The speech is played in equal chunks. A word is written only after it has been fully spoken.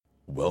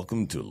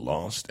Welcome to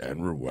Lost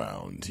and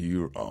Rewound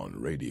here on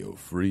Radio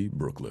Free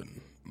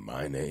Brooklyn.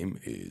 My name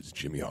is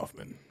Jimmy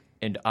Hoffman.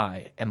 And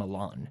I am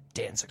Alon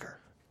Danziger.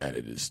 And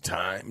it is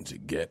time to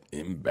get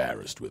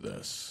embarrassed with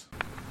us.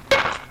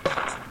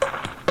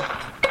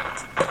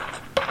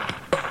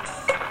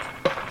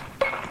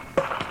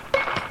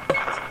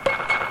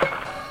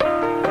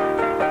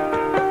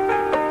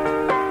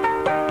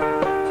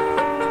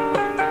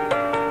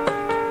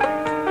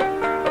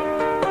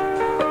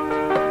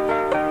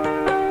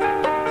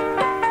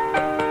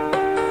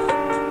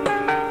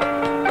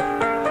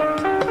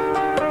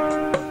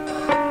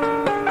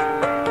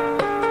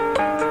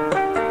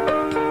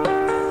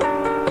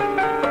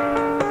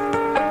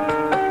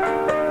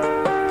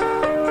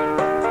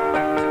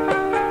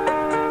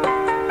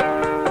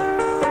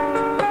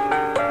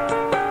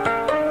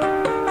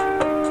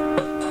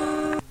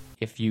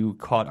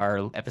 Caught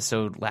our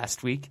episode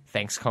last week.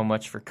 Thanks so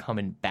much for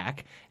coming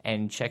back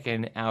and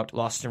checking out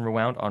Lost and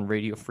Rewound on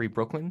Radio Free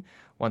Brooklyn.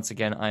 Once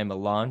again, I'm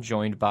Alon,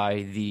 joined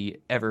by the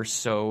ever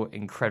so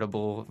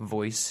incredible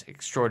voice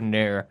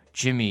extraordinaire,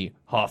 Jimmy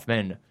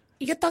Hoffman.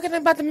 You're talking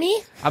about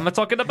me? I'm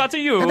talking about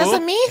you. That's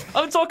me?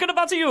 I'm talking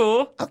about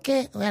you.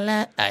 Okay,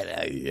 well,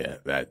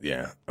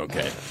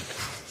 okay.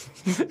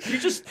 You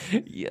just,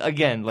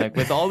 again, like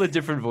with all the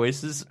different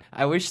voices,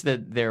 I wish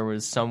that there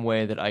was some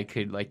way that I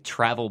could like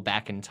travel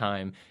back in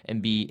time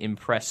and be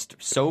impressed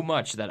so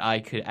much that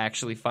I could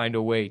actually find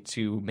a way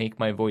to make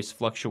my voice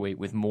fluctuate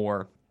with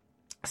more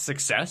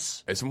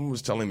success. Someone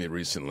was telling me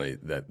recently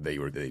that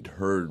they'd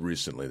heard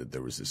recently that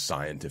there was this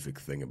scientific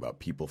thing about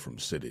people from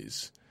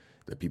cities.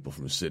 That people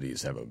from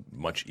cities have a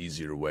much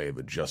easier way of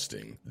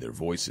adjusting their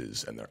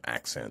voices and their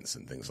accents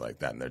and things like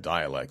that and their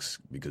dialects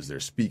because they're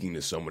speaking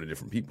to so many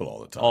different people all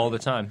the time. All the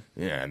time.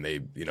 Yeah, and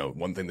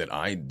one thing that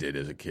I did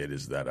as a kid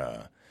is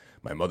that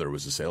my mother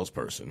was a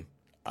salesperson.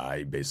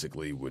 I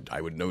basically would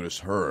notice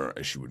her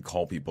as she would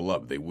call people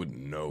up. They wouldn't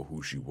know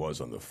who she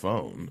was on the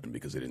phone, and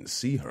because they didn't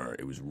see her,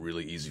 it was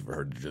really easy for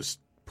her to just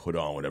put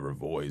on whatever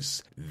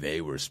voice they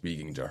were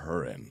speaking to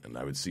her in, and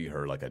I would see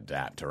her like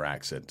adapt her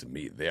accent to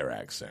meet their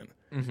accent.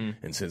 Mm-hmm.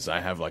 And since I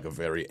have like a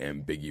very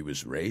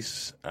ambiguous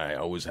race, I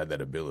always had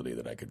that ability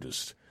that I could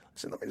just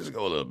say, let me just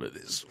go a little bit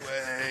this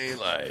way,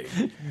 like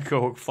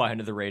go fly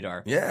under the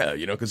radar. Yeah,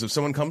 because if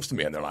someone comes to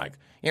me and they're like,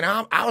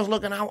 I was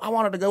looking, I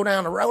wanted to go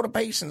down the road a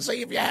piece and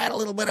see if you had a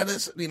little bit of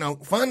this,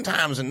 fun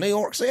times in New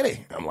York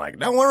City. I'm like,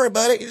 don't worry,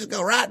 buddy, you just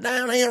go right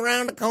down here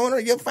around the corner,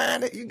 you'll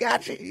find it, you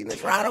got you,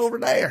 it's right over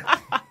there.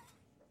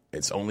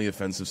 It's only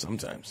offensive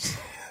sometimes.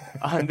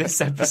 On this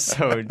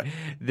episode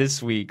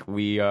this week,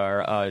 we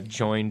are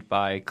joined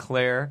by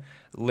Claire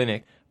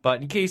Linick.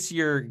 But in case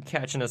you're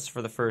catching us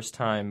for the first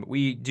time,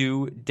 we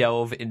do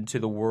delve into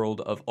the world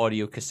of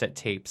audio cassette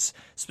tapes,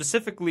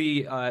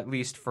 specifically, at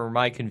least for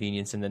my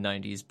convenience in the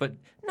 90s, but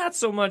not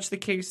so much the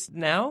case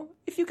now.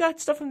 If you got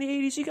stuff from the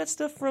 80s, you got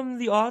stuff from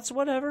the aughts,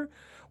 whatever,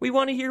 we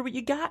want to hear what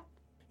you got.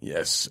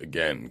 Yes,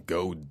 again,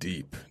 go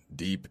deep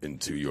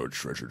into your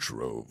treasure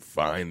trove.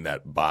 Find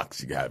that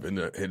box you have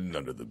hidden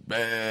under the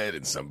bed,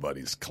 in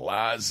somebody's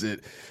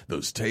closet,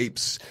 those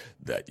tapes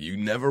that you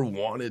never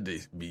wanted to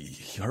be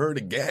heard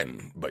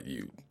again, but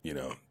you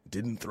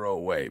didn't throw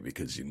away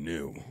because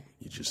you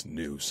just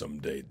knew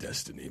someday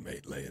destiny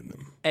may lay in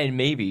them. And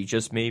maybe,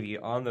 just maybe,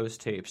 on those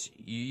tapes,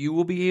 you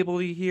will be able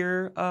to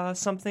hear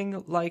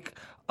something like,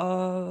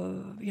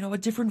 a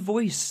different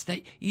voice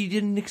that you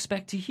didn't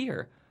expect to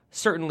hear.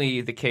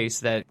 Certainly the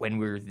case that when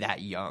we're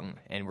that young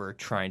and we're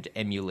trying to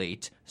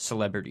emulate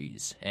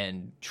celebrities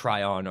and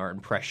try on our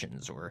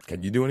impressions or...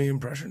 Can you do any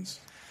impressions?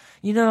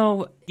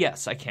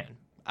 Yes, I can.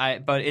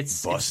 But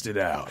it's... Bust it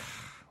out.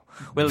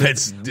 Well,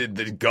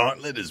 the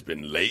gauntlet has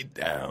been laid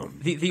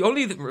down. The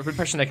only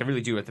impression I can really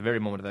do at the very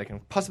moment that I can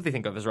possibly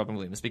think of is Robin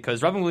Williams,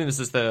 because Robin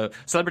Williams is the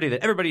celebrity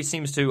that everybody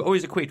seems to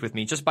always equate with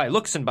me just by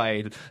looks and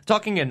by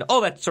talking and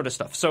all that sort of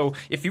stuff. So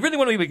if you really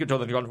want to be on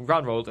the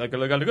ground road, I'm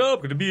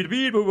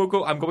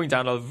going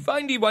down a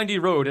windy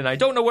road and I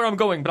don't know where I'm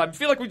going, but I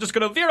feel like we're just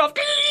going to veer off.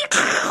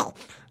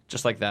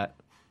 Just like that.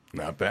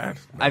 Not bad.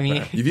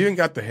 You've even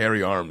got the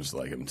hairy arms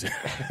like him too,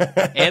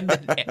 and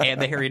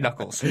the hairy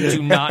knuckles.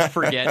 Do not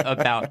forget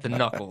about the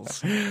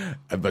knuckles.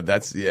 But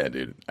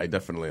dude. I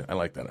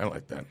like that.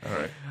 All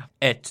right.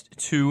 Et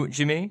tu,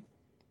 Jimmy?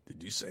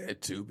 Did you say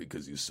it too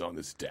because you saw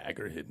this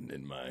dagger hidden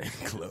in my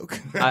cloak?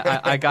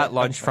 I got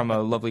lunch from a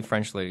lovely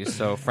French lady,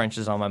 so French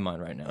is on my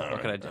mind right now.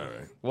 What can I do?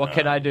 What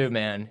can I do,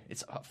 man?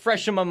 It's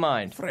fresh in my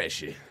mind.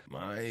 Freshy.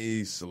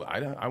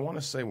 I want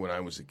to say when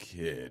I was a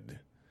kid.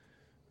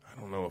 I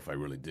don't know if I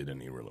really did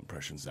any real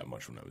impressions that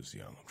much when I was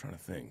young. I'm trying to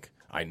think.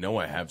 I know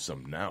I have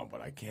some now,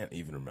 but I can't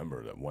even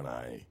remember that when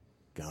I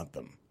got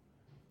them.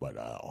 But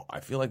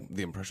I feel like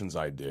the impressions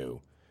I do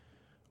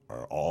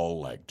are all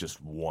like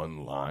just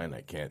one line.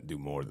 I can't do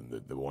more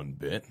than the one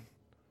bit.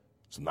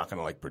 So I'm not going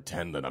to like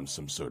pretend that I'm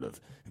some sort of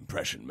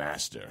impression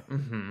master.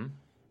 Mm-hmm.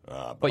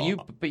 But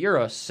you're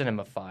a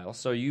cinemaphile,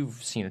 so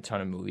you've seen a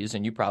ton of movies,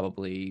 and you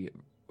probably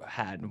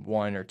had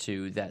one or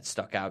two that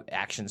stuck out.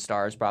 Action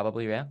stars,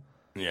 probably, yeah.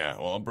 Yeah.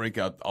 Well, I'll break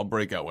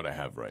out what I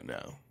have right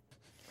now.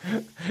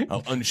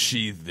 I'll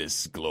unsheath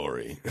this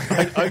glory.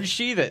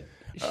 Unsheath it.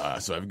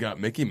 So I've got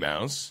Mickey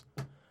Mouse.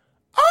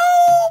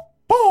 Oh,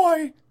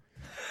 boy.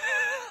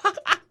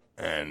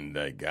 And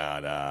I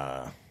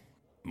got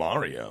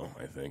Mario,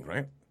 I think,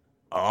 right?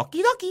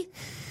 Okie dokie.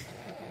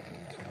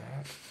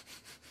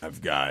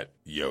 I've got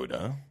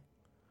Yoda.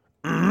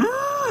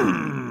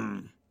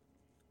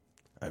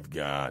 I've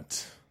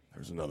got...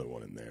 There's another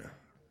one in there.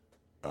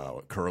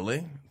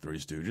 Curly, Three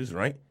Stooges,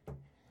 right?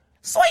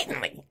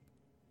 Certainly.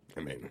 I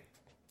mean,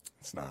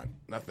 it's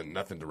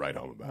nothing to write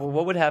home about. Well,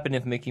 what would happen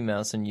if Mickey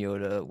Mouse and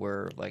Yoda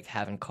were like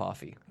having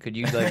coffee? Could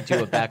you like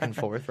do a back and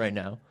forth right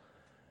now?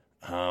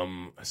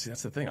 See,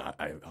 that's the thing.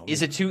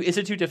 Is it too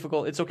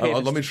difficult? It's okay.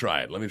 Let me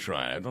try it.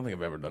 I don't think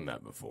I've ever done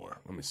that before.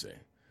 Let me see.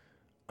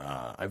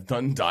 I've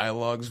done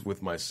dialogues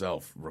with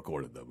myself,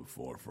 recorded though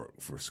before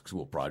for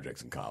school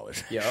projects in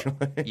college.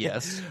 Yep.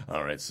 Yes.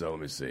 All right. So let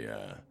me see.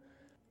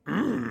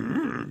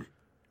 The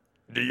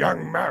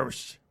young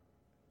mouse.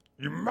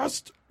 You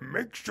must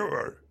make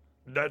sure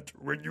that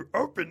when you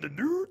open the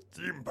new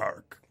theme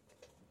park,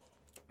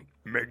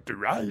 make the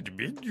ride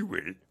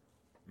midway.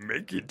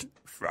 Make it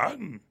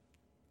fun.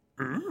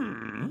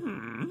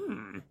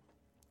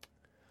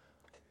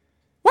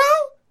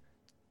 Well,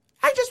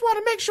 I just want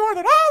to make sure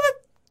that all the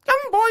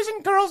young boys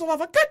and girls will have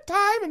a good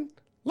time and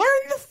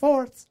learn the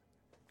force.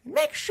 And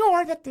make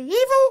sure that the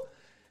evil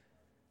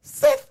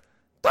Sith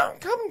don't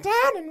come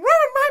down and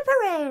ruin my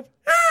parade.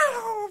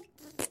 Oh.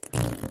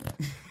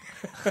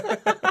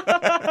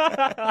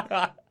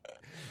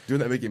 Doing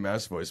that Mickey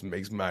Mouse voice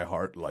makes my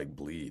heart like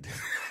bleed.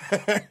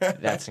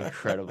 That's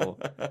incredible.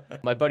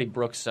 My buddy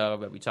Brooks,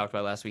 that we talked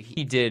about last week,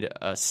 he did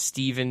a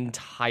Steven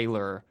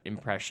Tyler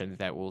impression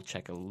that we'll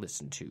check a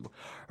listen to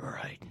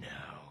right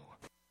now.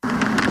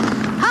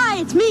 Hi,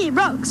 it's me,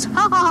 Brooks.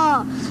 Ha ha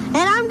ha. And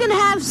I'm going to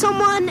have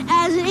someone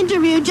as an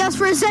interview just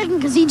for a second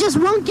because he just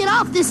won't get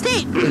off this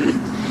tape.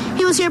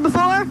 He was here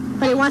before,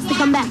 but he wants to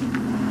come back.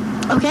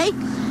 Okay?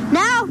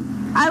 Now,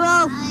 I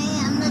will...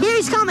 Here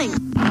he's coming.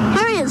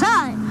 Here he is.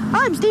 Hi,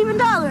 I'm Steven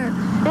Tyler,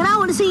 and I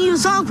want to sing you a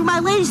song from my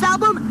latest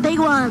album, Big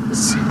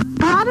Ones.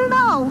 I don't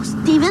know,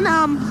 Steven.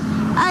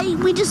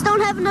 We just don't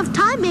have enough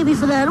time maybe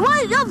for that.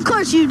 Why? Of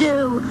course you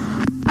do.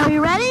 Are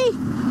you ready?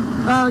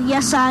 Well,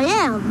 yes, I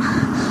am.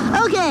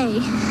 Okay.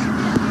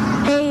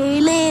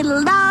 Hey,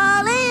 little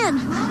darling,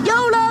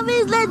 your love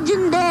is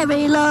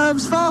legendary.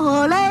 Love's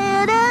 4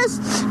 letters.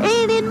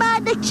 Ain't in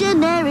my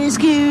dictionary.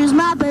 Excuse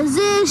my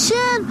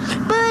position,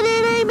 but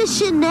it ain't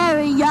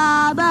missionary.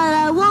 Yeah, but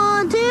I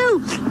want to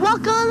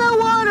walk on the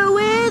water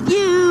with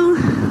you.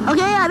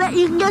 Okay, I bet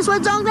you can guess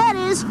what song that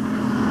is.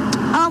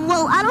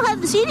 Well, I don't have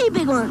the CD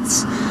Big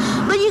Ones,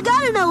 but you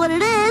gotta know what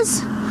it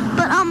is.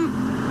 But,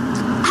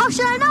 how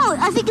should I know?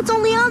 I think it's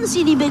only on the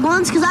CD Big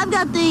Ones because I've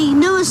got the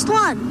newest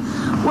one.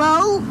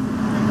 Well,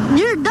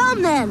 you're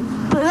dumb then.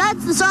 But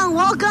that's the song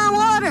Walk on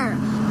Water.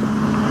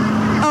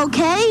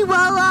 Okay,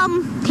 well,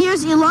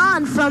 here's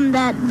Elon from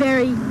that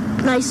very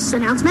nice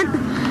announcement.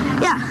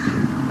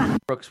 Yeah.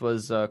 Brooks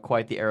was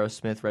quite the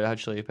Aerosmith, Red Hot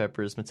Chili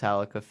Peppers,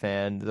 Metallica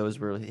fan. Those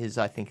were his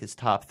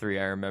top 3,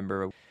 I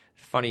remember.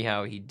 Funny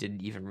how he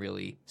didn't even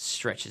really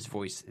stretch his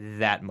voice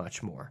that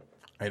much more.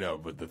 I know,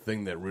 but the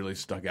thing that really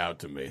stuck out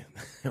to me,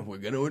 we're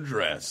going to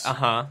address,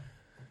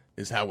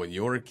 is how when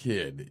you're a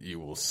kid, you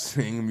will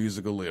sing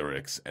musical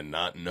lyrics and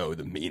not know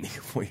the meaning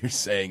of what you're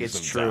saying It's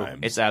sometimes. true.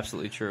 It's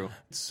absolutely true.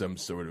 Some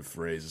sort of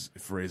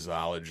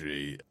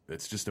phraseology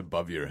that's just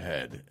above your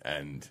head.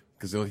 And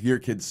because they'll hear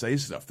kids say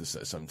stuff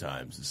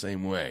sometimes the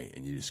same way,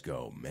 and you just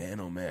go, man,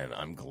 oh man,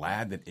 I'm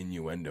glad that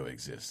innuendo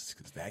exists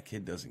because that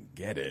kid doesn't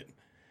get it.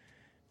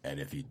 And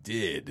if he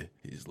did,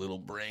 his little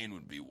brain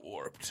would be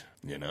warped,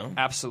 you know?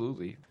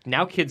 Absolutely.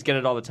 Now kids get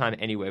it all the time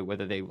anyway,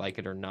 whether they like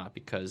it or not,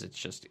 because it's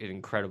just an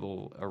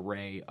incredible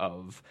array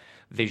of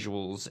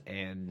visuals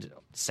and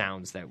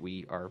sounds that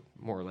we are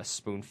more or less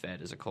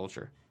spoon-fed as a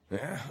culture.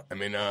 Yeah, I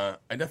mean, I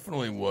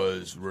definitely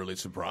was really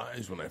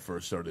surprised when I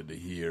first started to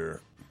hear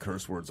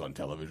curse words on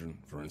television,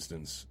 for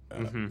instance.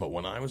 But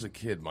when I was a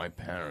kid, my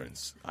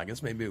parents, I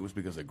guess maybe it was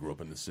because I grew up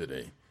in the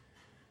city,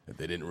 that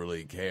they didn't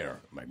really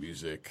care. My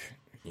music...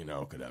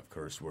 could have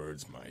curse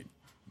words, might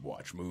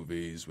watch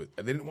movies with...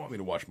 They didn't want me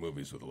to watch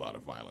movies with a lot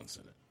of violence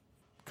in it.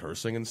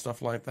 Cursing and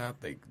stuff like that,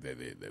 they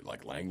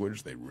like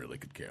language, they really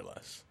could care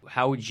less.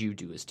 How would you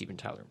do a Steven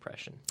Tyler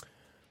impression?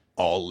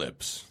 All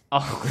lips.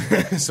 Oh.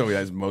 So he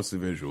has mostly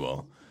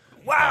visual.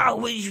 Wow,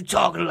 what are you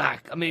talking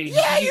like? I mean...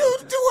 Yeah, you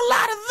do a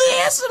lot of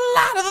this and a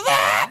lot of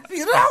that,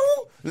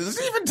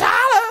 Steven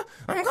Tyler,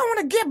 I'm going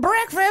to get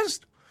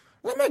breakfast.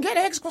 Let me get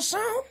eggs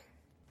croissant.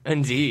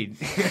 Indeed.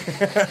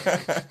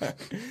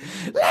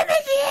 Let me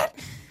get...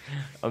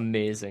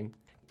 Amazing.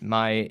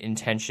 My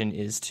intention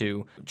is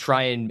to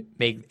try and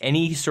make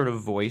any sort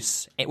of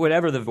voice,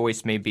 whatever the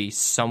voice may be,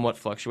 somewhat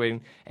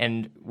fluctuating.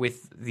 And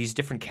with these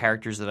different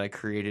characters that I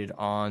created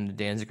on the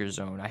Danziger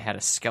Zone, I had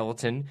a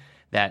skeleton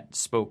that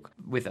spoke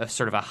with a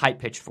sort of a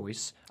high-pitched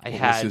voice.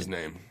 What's his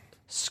name?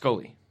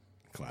 Scully.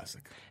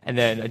 Classic. And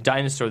then a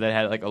dinosaur that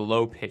had like a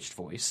low-pitched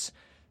voice.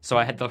 So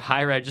I had the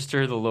high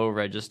register, the low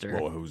register.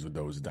 Well, what was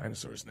the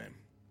dinosaur's name?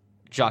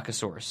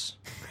 Jockosaurus,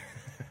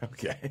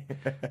 Okay.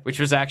 which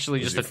was actually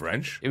Was just he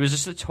French? It was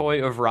just a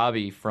toy of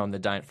Robbie from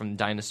from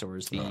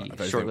Dinosaurs, the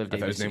short-lived I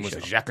thought his name was show.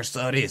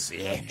 Jackosaurus.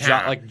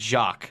 Yeah. Like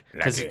Jock,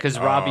 because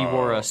Like Robbie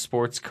wore a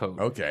sports coat.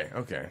 Okay.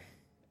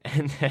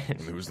 And then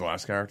And who was the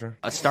last character?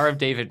 a Star of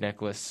David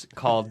necklace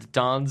called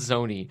Don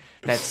Zoni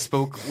that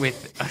spoke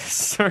with a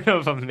sort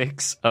of a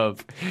mix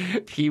of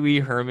Pee Wee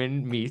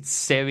Herman meets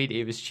Sammy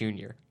Davis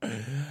Jr.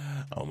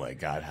 Oh my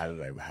God! How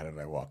did I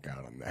walk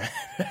out on that?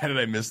 How did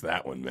I miss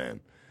that one, man?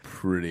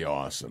 Pretty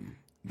awesome.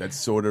 That's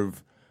sort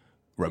of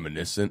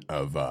reminiscent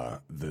of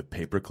the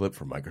paperclip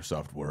for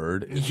Microsoft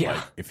Word. Yeah.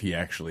 Like, if he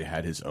actually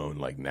had his own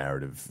like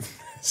narrative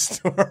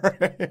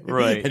story,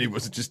 Right. And he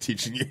wasn't just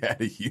teaching you how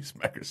to use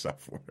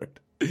Microsoft Word.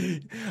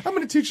 I'm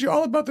going to teach you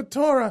all about the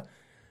Torah,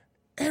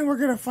 and we're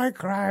going to fight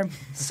crime.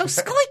 So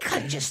Scully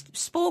Cut just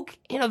spoke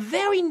in a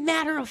very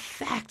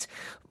matter-of-fact,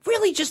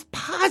 really just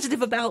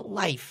positive about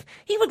life.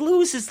 He would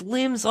lose his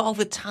limbs all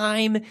the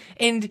time,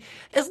 and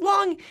as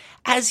long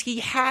as he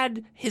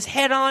had his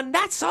head on,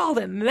 that's all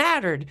that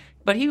mattered.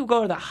 But he would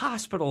go to the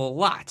hospital a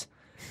lot.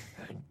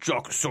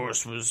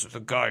 Jockosaurus was the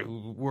guy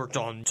who worked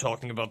on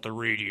talking about the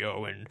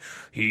radio, and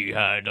he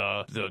had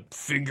the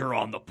finger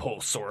on the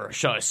pulse, or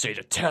shall I say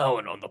the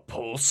talent on the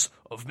pulse,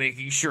 of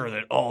making sure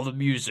that all the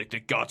music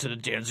that got to the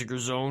Danziger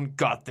Zone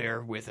got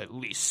there with at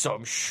least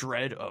some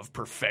shred of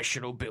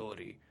professional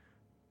ability.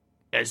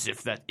 As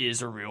if that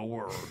is a real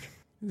word.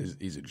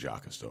 He's a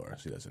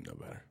Jockosaurus. He doesn't know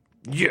better.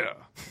 Yeah,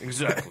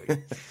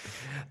 exactly.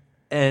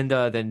 And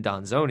then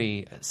Don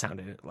Zoni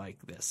sounded like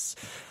this.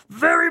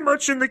 Very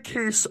much in the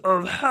case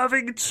of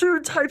having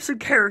two types of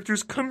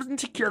characters coming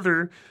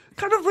together,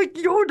 kind of like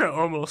Yoda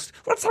almost.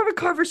 Let's have a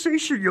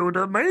conversation,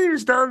 Yoda. My name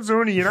is Don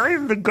Zoni, and I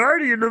am the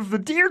guardian of the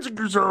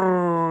Danziger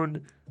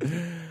Zone.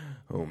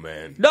 Oh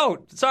man.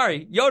 No,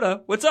 sorry,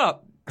 Yoda, what's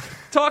up?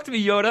 Talk to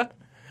me, Yoda.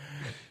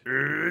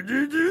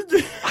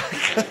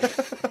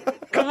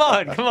 Come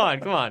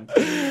on.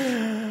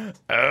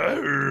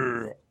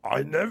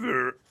 I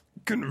never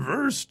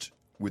conversed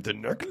with a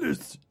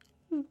necklace.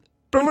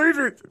 Believe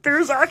it,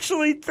 there's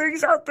actually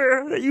things out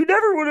there that you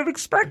never would have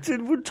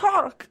expected would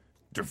talk.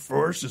 The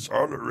force is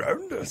all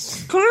around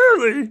us.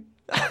 Clearly.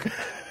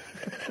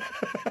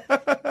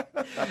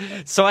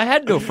 So I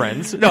had no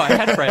friends. No, I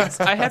had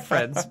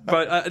friends,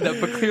 but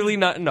clearly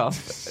not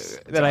enough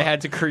that I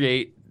had to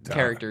create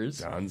characters.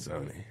 Don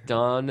Zoni.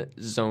 Don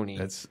Zoni.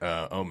 That's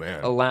oh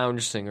man. A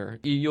lounge singer.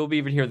 You'll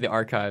even hear the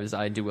archives.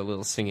 I do a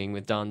little singing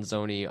with Don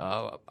Zoni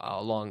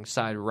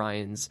alongside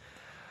Ryan's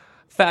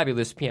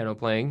fabulous piano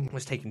playing.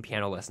 Was taking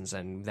piano lessons,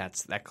 and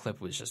that clip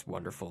was just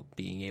wonderful.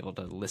 Being able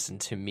to listen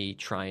to me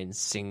try and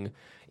sing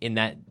in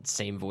that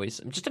same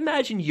voice. Just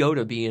imagine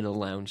Yoda being a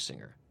lounge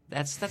singer.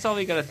 That's all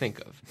you got to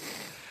think of.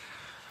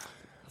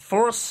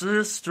 Force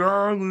is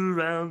strong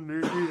around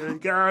me. I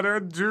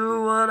gotta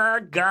do what I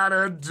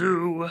gotta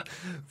do.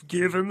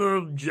 Giving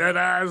the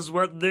Jedis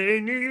what they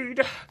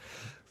need.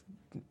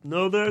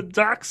 No, the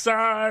dark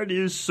side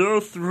is so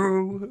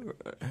through.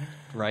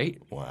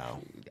 Right?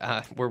 Wow.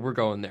 We're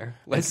going there.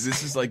 This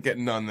is like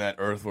getting on that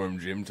Earthworm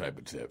Jim type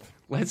of tip.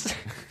 Let's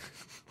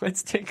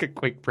take a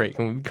quick break.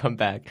 When we come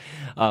back,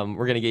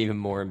 we're gonna get even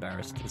more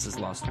embarrassed. This is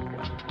Lost in the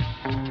Weather.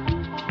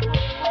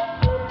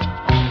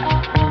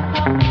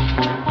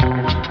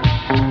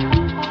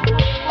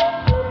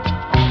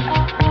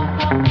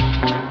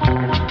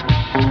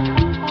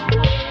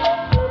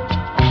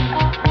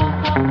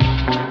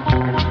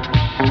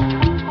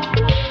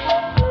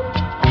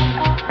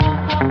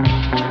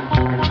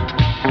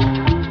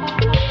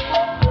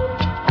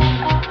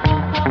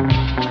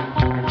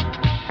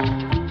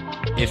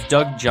 If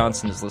Doug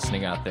Johnson is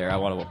listening out there, I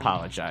want to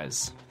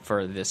apologize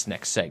for this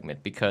next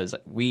segment because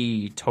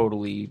we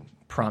totally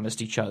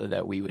promised each other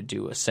that we would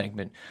do a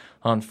segment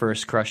on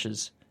first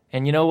crushes.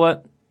 And you know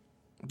what?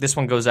 This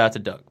one goes out to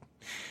Doug.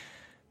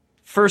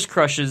 First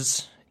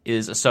crushes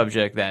is a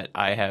subject that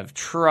I have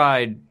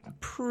tried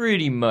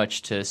pretty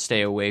much to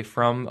stay away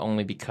from,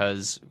 only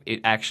because it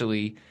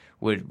actually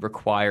would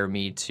require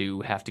me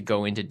to have to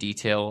go into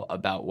detail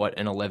about what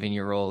an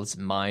 11-year-old's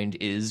mind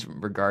is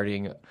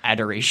regarding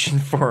adoration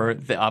for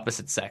the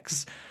opposite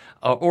sex.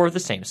 Or the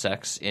same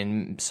sex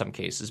in some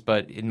cases,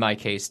 but in my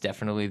case,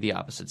 definitely the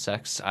opposite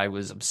sex. I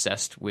was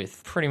obsessed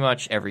with pretty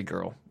much every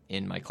girl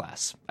in my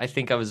class. I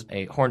think I was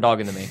a horn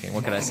dog in the making.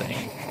 What can I say?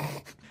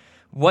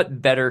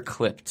 What better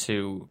clip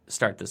to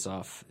start this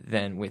off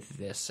than with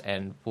this?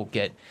 And we'll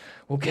get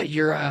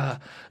your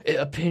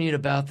opinion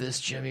about this,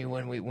 Jimmy,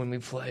 when we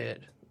play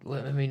it.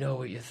 Let me know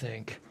what you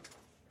think.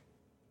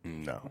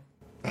 No.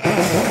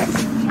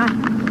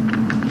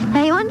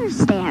 Now you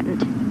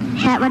understand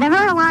that whatever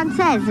Alon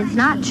says is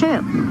not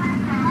true.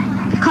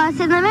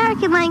 Because in the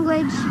American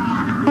language,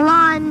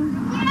 Alon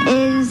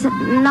is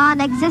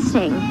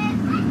non-existing.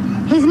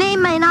 His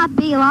name may not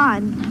be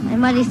Alon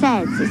in what he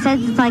says. He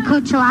says it's like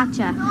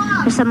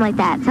Huchalacha or something like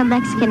that, some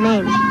Mexican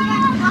name.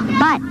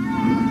 But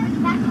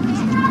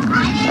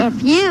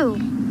if you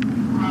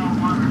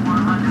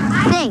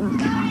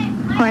think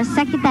for a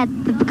second that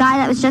the guy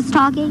that was just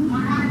talking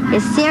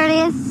is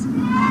serious,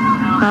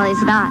 well,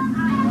 he's not.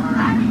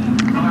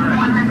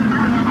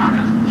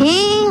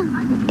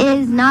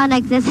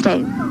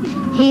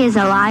 non-existent. He is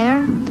a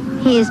liar,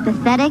 he is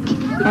pathetic,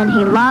 and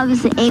he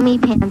loves Amy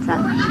Panza.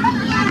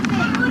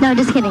 No,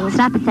 just kidding. He's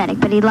not pathetic,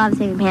 but he loves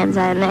Amy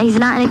Panza, and he's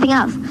not anything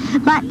else.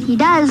 But he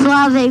does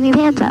love Amy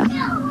Panza.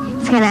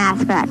 He's going to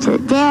ask her out to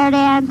the Dare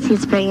Dance.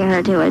 He's bringing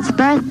her to his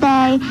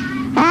birthday.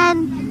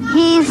 And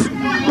he's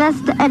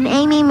just an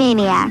Amy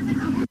maniac.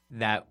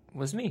 That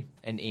was me,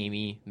 an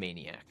Amy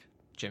maniac.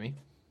 Jimmy?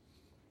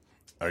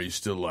 Are you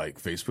still,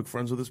 like, Facebook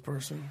friends with this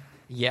person?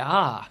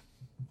 Yeah.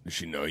 Does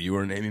she know you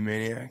were an Amy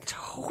maniac?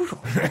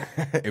 Totally.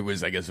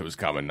 I guess it was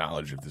common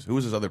knowledge of this. Who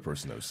was this other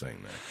person that was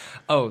saying that?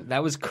 Oh,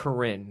 that was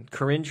Corinne.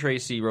 Corinne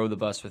Tracy rode the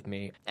bus with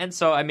me. And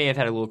so I may have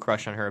had a little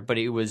crush on her, but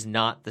it was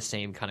not the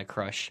same kind of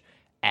crush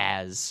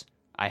as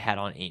I had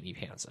on Amy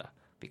Panza.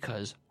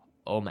 Because,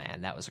 oh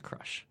man, that was a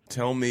crush.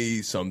 Tell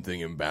me something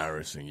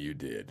embarrassing you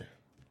did.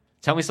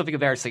 Tell me something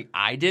embarrassing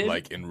I did?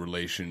 Like in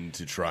relation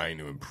to trying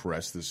to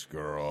impress this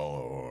girl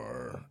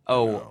or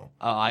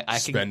I can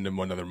spend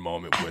another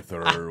moment with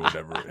her or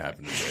whatever it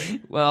happened to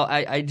be. Well,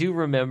 I do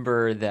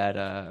remember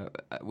that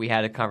we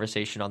had a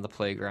conversation on the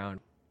playground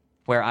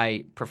where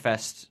I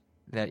professed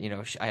that,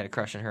 I had a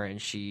crush on her,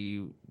 and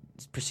she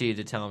proceeded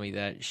to tell me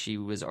that she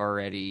was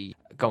already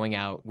going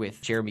out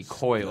with Jeremy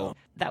Coyle.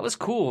 That was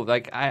cool.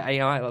 Like,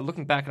 I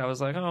looking back, and I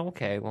was like, oh,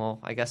 okay, well,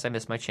 I guess I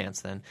missed my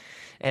chance then.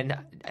 And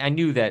I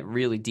knew that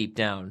really deep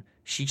down,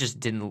 she just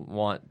didn't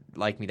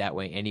like me that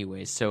way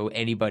anyway, so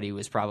anybody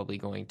was probably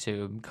going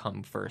to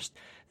come first.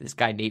 This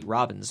guy, Nate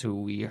Robbins,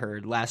 who we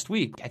heard last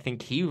week, I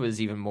think he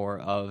was even more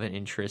of an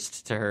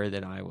interest to her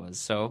than I was.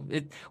 So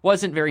it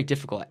wasn't very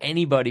difficult.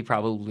 Anybody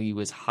probably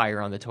was higher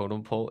on the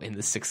totem pole in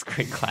the 6th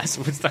grade class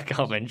of Woodstock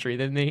Elementary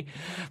than me.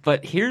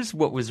 But here's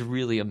what was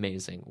really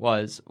amazing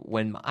was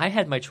when I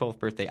had my 12th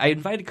birthday, I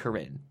invited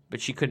Corinne,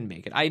 but she couldn't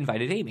make it. I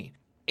invited Amy.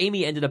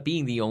 Amy ended up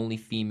being the only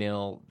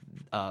female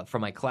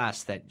from my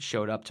class that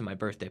showed up to my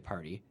birthday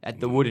party at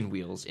the Wooden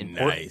Wheels in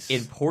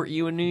Port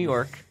Ewan, New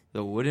York.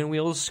 The Wooden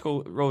Wheels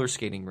roller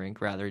skating rink,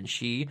 rather, and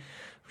she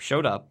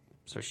showed up.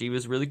 So she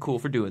was really cool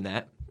for doing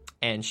that,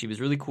 and she was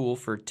really cool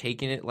for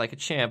taking it like a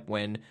champ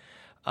when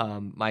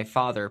my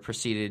father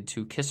proceeded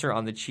to kiss her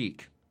on the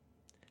cheek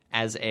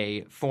as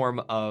a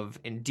form of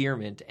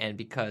endearment, and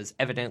because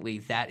evidently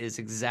that is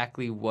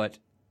exactly what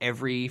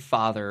every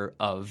father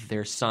of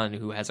their son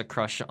who has a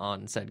crush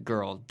on said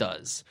girl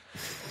does.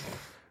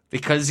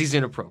 Because he's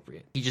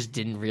inappropriate. He just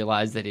didn't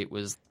realize that it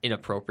was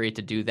inappropriate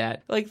to do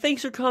that. Like,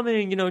 thanks for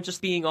coming,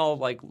 just being all,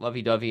 like,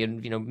 lovey-dovey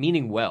and,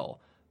 meaning well.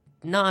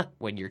 Not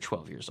when you're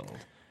 12 years old.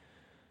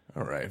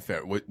 All right,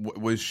 fair.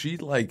 Was she,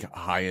 like,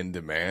 high in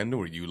demand?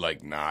 Were you,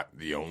 like, not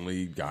the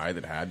only guy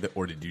that had that?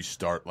 Or did you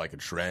start, like, a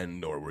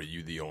trend? Or were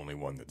you the only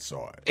one that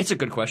saw it? It's a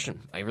good question.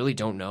 I really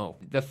don't know.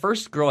 The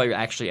first girl I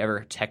actually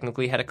ever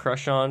technically had a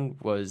crush on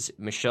was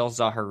Michelle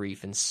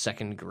Zaharif in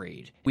 2nd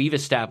grade. We've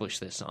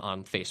established this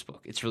on Facebook.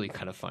 It's really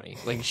kind of funny.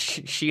 Like,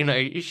 she and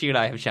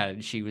I have chatted,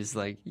 and she was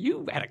like,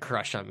 you had a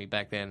crush on me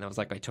back then. And I was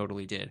like, I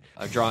totally did.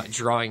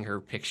 Drawing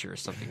her picture or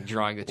something.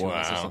 Drawing the two of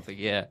us or something,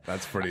 yeah.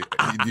 That's pretty...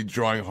 you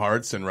drawing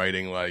hearts and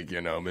writing, like,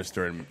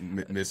 Mr.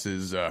 and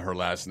Mrs. Her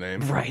last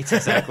name. Right,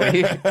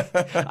 exactly.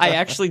 I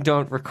actually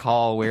don't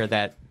recall where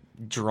that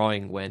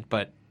drawing went,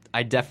 but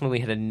I definitely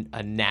had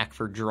a knack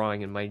for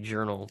drawing in my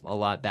journal a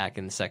lot back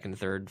in 2nd,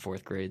 3rd,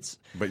 4th grades.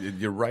 But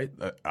you're right.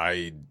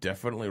 I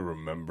definitely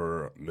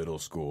remember middle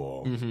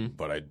school,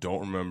 but I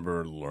don't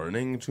remember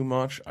learning too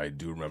much. I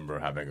do remember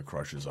having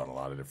crushes on a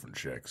lot of different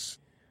chicks.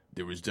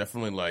 There was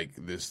definitely, like,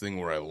 this thing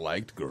where I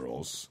liked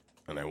girls,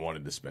 and I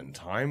wanted to spend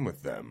time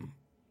with them.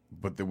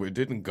 But it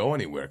didn't go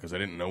anywhere because I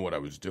didn't know what I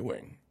was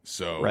doing.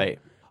 So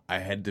I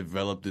had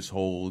developed this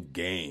whole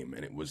game,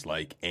 and it was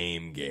like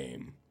AIM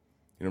game.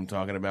 You know what I'm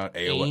talking about?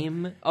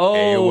 AIM?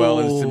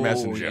 AOL Instant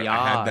Messenger. Yeah,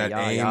 I had that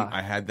AIM. Yeah.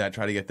 I had that.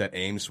 Try to get that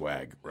AIM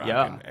swag rocking,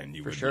 Yeah, and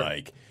you for would sure.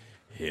 like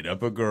hit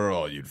up a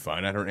girl. You'd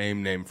find out her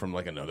AIM name from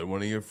like another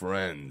one of your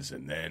friends,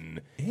 and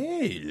then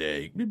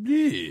hey, like, blah,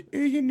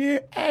 blah,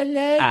 I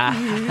like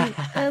you.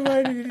 I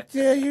wanted to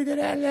tell you that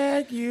I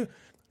like you.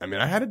 I mean,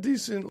 I had a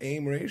decent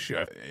AIM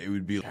ratio. It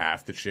would be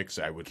half the chicks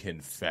I would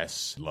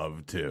confess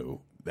love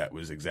to. That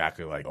was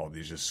exactly like all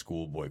these just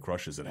schoolboy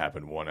crushes that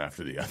happened one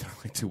after the other.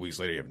 Like 2 weeks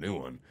later, you have a new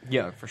one.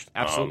 Yeah,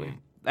 absolutely.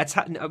 That's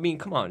how. I mean,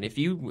 come on. If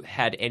you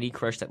had any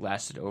crush that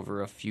lasted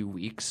over a few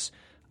weeks,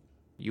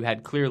 you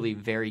had clearly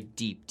very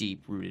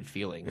deep rooted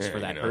feelings for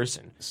that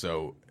person.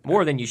 So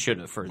more than you should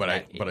have for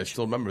that age. But I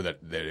still remember that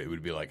it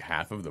would be like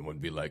half of them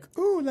would be like,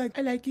 "Ooh, like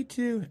I like you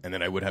too," and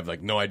then I would have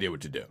like no idea what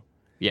to do.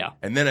 Yeah.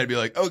 And then I'd be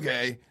like,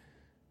 okay,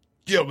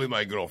 you'll be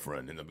my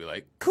girlfriend. And they'll be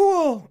like,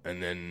 cool.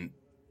 And then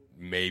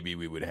maybe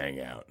we would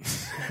hang out.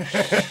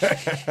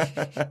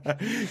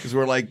 Because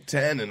we're like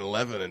 10 and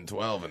 11 and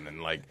 12. And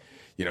then like,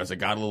 as I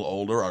got a little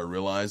older, I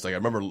realized, like, I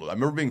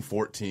remember being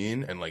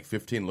 14 and like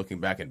 15 looking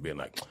back and being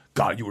like,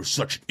 God, you were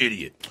such an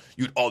idiot.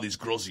 You had all these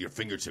girls at your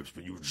fingertips,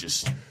 but you were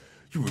just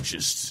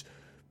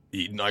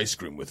eating ice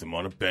cream with him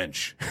on a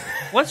bench.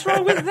 What's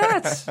wrong with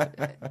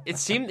that?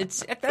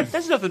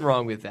 There's nothing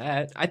wrong with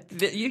that.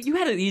 You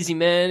had it easy,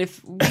 man.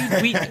 If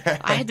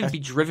I had to be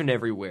driven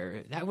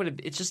everywhere,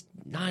 it's just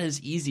not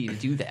as easy to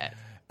do that.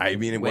 I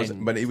mean, it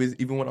wasn't, but it was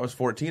even when I was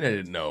 14, I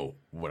didn't know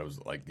what it was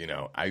like.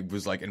 I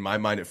was like, in my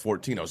mind at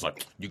 14, I was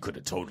like, you could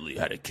have totally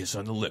had a kiss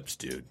on the lips,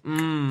 dude.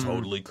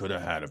 Totally could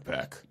have had a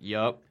peck.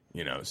 Yup.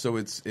 So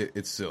it's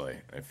silly,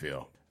 I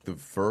feel. The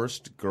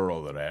first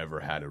girl that I ever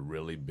had a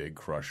really big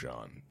crush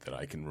on that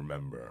I can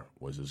remember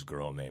was this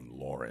girl named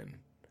Lauren.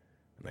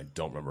 And I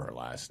don't remember her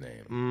last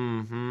name.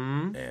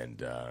 Mm-hmm.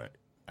 And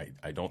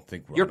I don't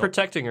think... You're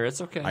protecting her. It's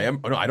okay. I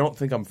am. No, I don't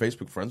think I'm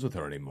Facebook friends with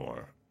her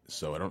anymore.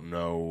 So I don't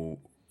know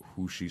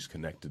who she's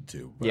connected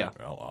to. But yeah.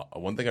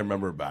 One thing I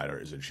remember about her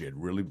is that she had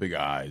really big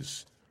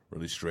eyes,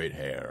 really straight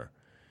hair,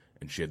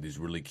 and she had these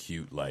really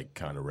cute, like,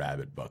 kind of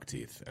rabbit buck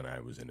teeth, and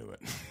I was into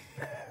it.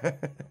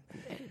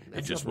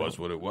 It just was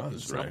what it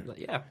was, right?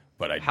 Yeah.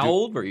 But How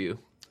old were you?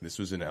 This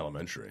was in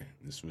elementary.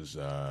 This was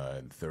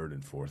 3rd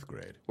and 4th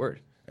grade. Word.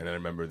 And I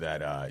remember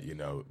that,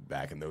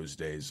 back in those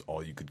days,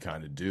 all you could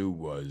kind of do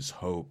was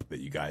hope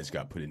that you guys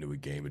got put into a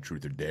game of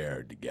Truth or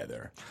Dare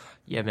together.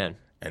 Yeah, man.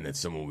 And that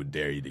someone would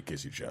dare you to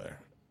kiss each other.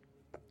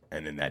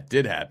 And then that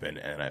did happen,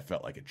 and I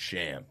felt like a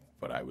champ.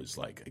 But I was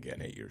like, again,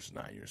 9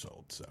 years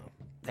old. So.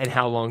 And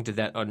how long did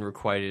that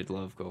unrequited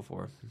love go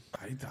for?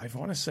 I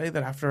want to say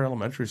that after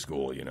elementary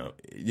school, you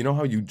know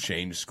how you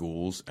change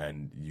schools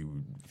and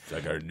you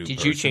like are a new.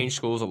 Did you change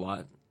schools a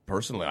lot?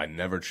 Personally, I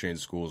never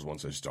changed schools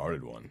once I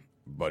started one.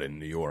 But in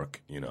New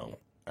York,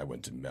 I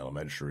went to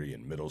elementary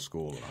and middle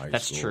school and high school.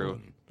 That's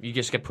true. You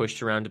just get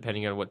pushed around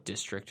depending on what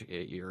district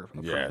you're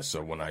from. Yeah,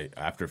 so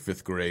after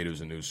 5th grade, it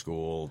was a new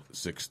school.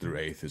 6th through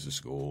 8th is a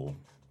school.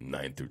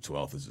 9th through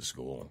 12th is a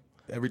school.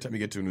 Every time you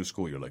get to a new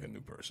school, you're like a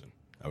new person.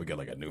 I would get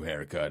like a new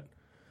haircut,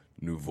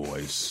 new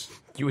voice.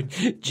 You would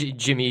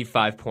Jimmy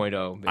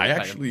 5.0. I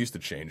actually used to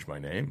change my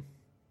name.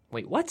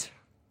 Wait, what?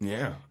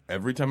 Yeah.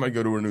 Every time I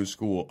go to a new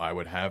school, I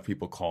would have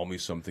people call me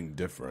something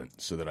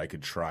different so that I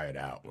could try it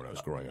out when I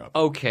was growing up.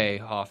 Okay,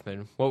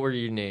 Hoffman. What were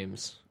your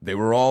names? They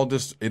were all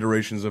just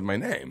iterations of my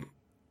name.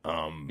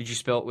 Did you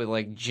spell it with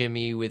like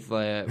Jimmy with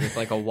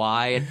like a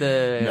Y at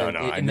the No,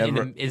 I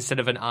never instead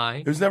of an I?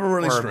 It was never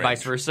really or strange.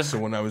 Vice versa. So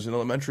when I was in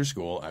elementary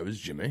school, I was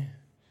Jimmy,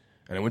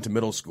 and I went to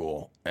middle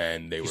school,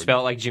 and you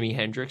spelled it like Jimi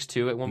Hendrix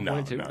too at one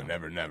point too. No,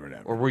 never.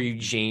 Or were you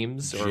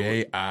James?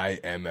 Jimmy,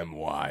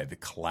 the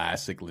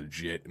classic,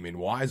 legit. I mean,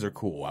 Y's are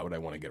cool. Why would I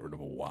want to get rid of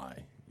a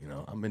Y?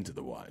 I'm into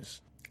the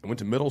Y's. I went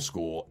to middle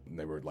school, and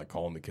they were like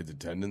calling the kids'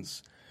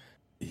 attendance.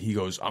 He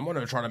goes, I'm going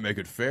to try to make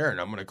it fair, and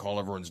I'm going to call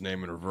everyone's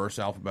name in reverse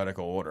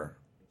alphabetical order.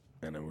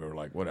 And then we were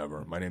like,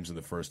 whatever. My name's in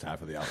the first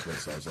half of the alphabet,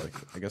 so I was like,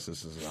 I guess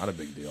this is not a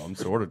big deal. I'm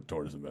sort of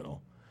towards the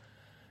middle.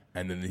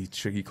 And then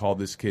he called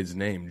this kid's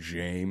name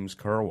James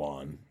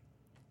Kerwan.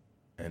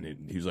 And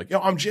he was like,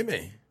 yo, I'm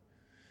Jimmy.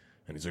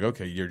 And he's like,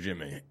 okay, you're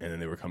Jimmy. And then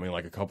they were coming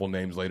like a couple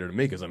names later to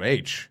me because I'm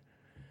H.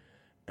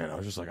 And I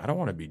was just like, I don't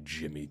want to be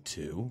Jimmy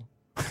too.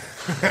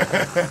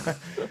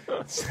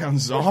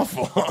 Sounds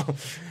awful.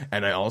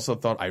 And I also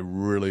thought I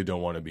really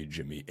don't want to be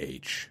Jimmy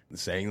H.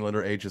 Saying the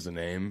letter H as a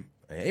name,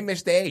 hey,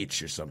 Mr.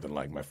 H, or something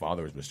like my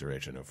father was Mr.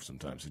 H, I know for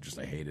sometimes.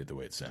 I hated the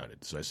way it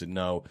sounded. So I said,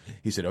 no.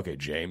 He said, okay,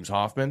 James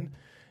Hoffman.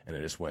 And I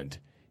just went,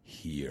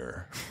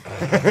 here.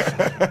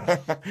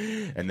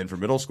 And then for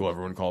middle school,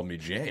 everyone called me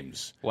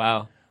James.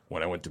 Wow.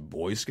 When I went to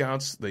Boy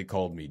Scouts, they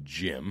called me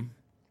Jim.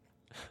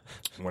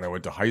 When I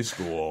went to high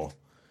school,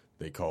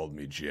 they called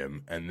me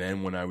Jim. And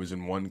then when I was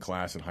in one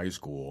class in high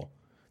school,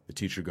 the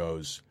teacher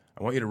goes,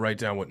 I want you to write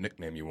down what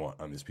nickname you want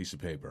on this piece of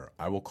paper.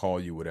 I will call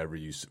you whatever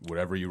you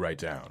write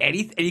down.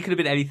 It could have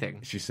been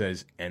anything. She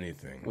says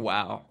anything.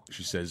 Wow.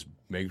 She says,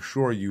 make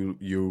sure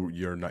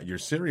you're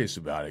serious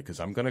about it because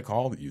I'm going to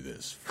call you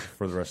this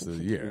for the rest of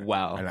the year.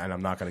 Wow. And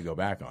I'm not going to go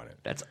back on it.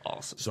 That's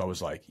awesome. So I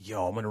was like,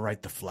 yo, I'm going to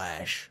write The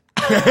Flash.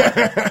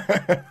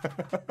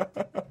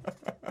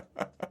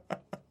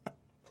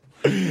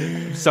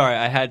 Sorry,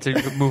 I had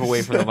to move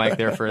away from the mic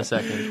there for a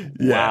second.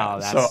 Yeah,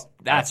 wow,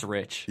 that's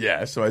rich.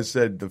 Yeah, so I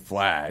said The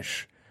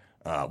Flash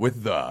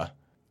with the.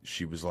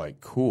 She was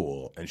like,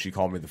 cool, and she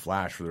called me The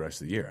Flash for the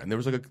rest of the year. And there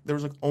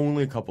was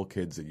only a couple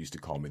kids that used to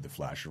call me The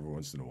Flash every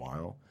once in a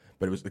while.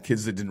 But it was the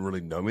kids that didn't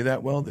really know me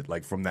that well, that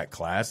like from that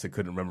class, they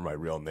couldn't remember my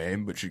real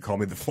name, but she'd call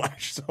me The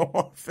Flash so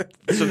often.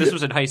 So this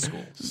was in high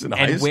school? This was in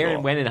high school.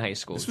 And when in high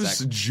school? This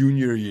was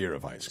junior year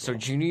of high school. So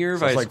junior year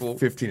of high high school. school.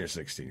 15 or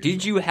 16 years Did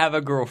old. you have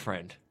a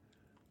girlfriend?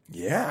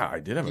 Yeah,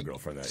 I did have a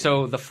girlfriend that year.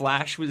 So The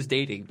Flash was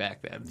dating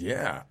back then?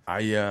 Yeah.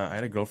 I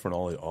had a girlfriend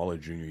all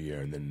of junior year,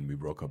 and then we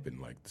broke up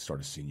in like the start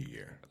of senior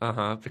year.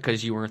 Uh-huh,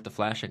 because you weren't The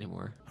Flash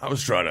anymore. I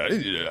was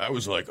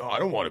like, I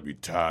don't want to be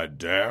tied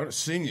down.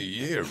 Senior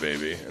year,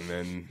 baby. And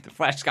then The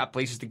Flash's got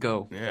places to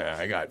go. yeah,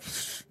 I got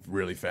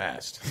really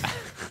fast.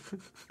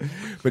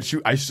 But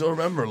I still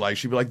remember, like,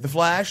 she'd be like, The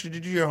Flash, did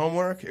you do your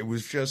homework? It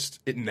was just,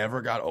 it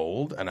never got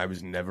old, and I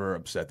was never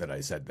upset that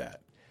I said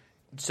that.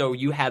 So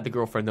you had the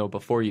girlfriend, though,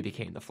 before you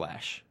became The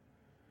Flash?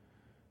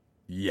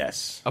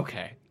 Yes.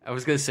 Okay. I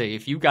was going to say,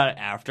 if you got it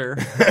after,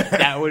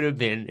 that would have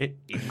been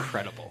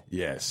incredible.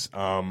 Yes.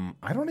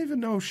 I don't even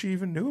know if she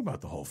even knew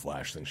about the whole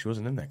Flash thing. She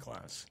wasn't in that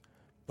class.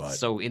 But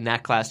So in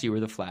that class, you were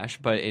the Flash,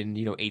 but in,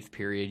 8th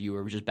period, you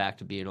were just back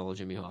to being old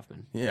Jimmy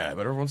Hoffman. yeah,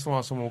 but every once in a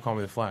while, someone will call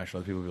me the Flash.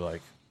 Other people will be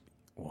like,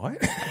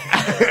 what?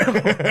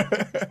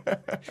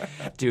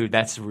 Dude,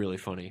 that's really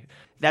funny.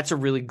 That's a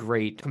really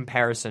great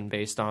comparison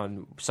based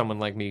on someone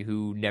like me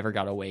who never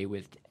got away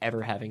with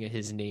ever having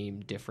his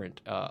name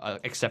different,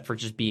 except for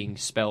just being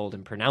spelled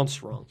and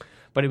pronounced wrong.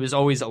 But it was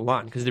always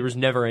Alon, because there was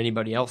never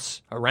anybody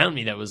else around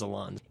me that was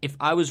Alon. If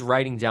I was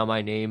writing down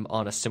my name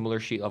on a similar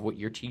sheet of what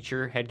your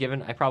teacher had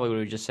given, I probably would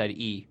have just said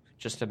E,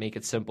 just to make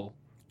it simple.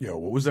 Yo,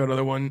 what was that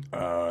other one?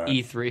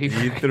 E3.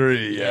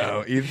 E3,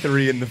 yo.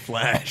 E3 in the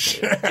Flash.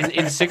 In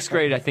 6th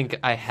grade, I think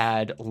I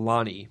had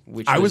Lonnie,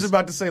 which I was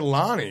about to say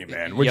Lonnie,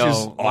 man, which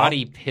is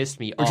Lonnie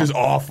pissed me off. which is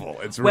awful.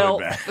 It's really Well,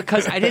 bad.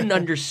 because I didn't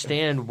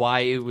understand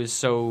why it was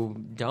so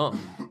dumb,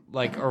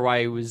 or why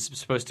it was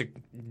supposed to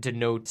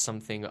denote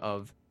something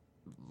of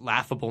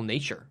laughable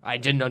nature. I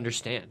didn't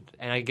understand,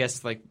 and I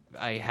guess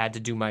I had to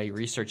do my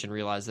research and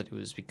realize that it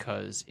was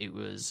because it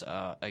was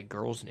a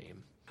girl's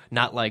name,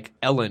 not like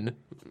Ellen,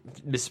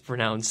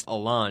 mispronounced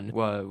Alon,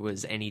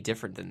 was any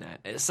different than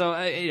that. So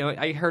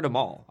I heard them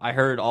all. I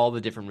heard all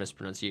the different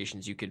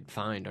mispronunciations you could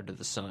find under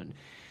the sun.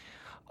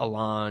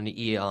 Alon,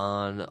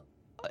 Eon,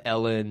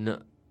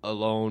 Ellen,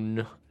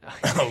 Alone.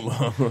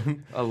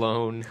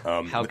 Alone.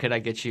 How could I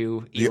get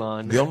you,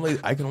 Elon?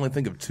 I can only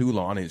think of 2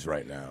 Lonnies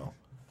right now.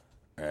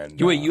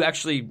 And Wait, you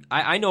actually?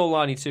 I know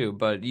Lonnie too,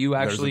 but you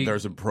actually.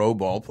 there's a pro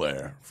ball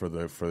player for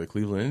the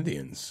Cleveland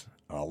Indians,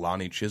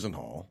 Lonnie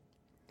Chisenhall,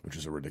 which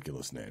is a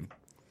ridiculous name.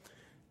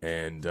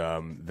 And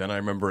then I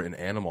remember in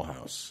Animal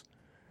House,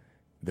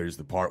 there's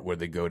the part where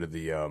they go to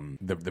the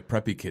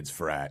preppy kids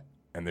frat,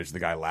 and there's the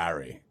guy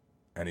Larry,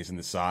 and he's in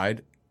the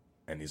side,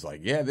 and he's like,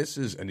 yeah, this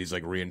is, and he's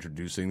like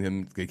reintroducing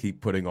him. They keep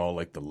putting all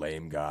like the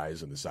lame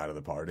guys on the side of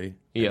the party.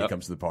 And Yeah. he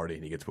comes to the party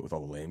and he gets put with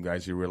all the lame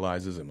guys. He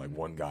realizes, and like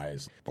one guy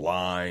is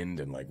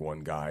blind, and like one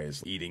guy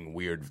is eating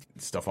weird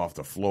stuff off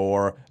the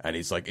floor, and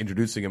he's like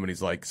introducing him, and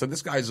he's like, so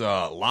this guy's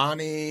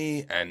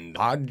Lonnie and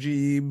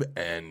Hajib,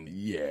 and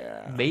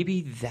yeah,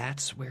 Maybe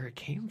that's where it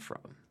came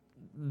from.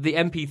 The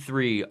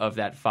MP3 of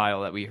that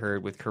file that we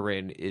heard with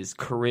Corinne is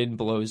Corinne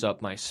blows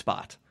up my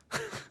spot,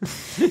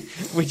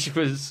 which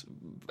was,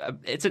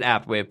 it's an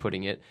apt way of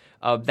putting it.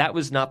 That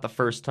was not the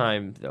first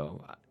time,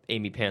 though,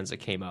 Amy Panza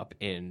came up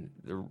in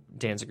the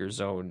Danziger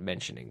Zone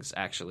mentionings.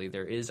 Actually,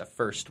 there is a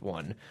first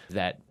one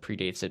that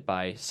predates it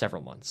by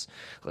several months.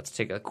 Let's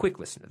take a quick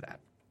listen to that.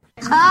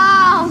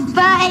 Oh,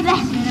 baby,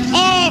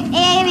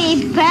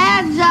 Amy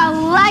Panza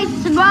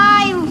lights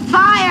my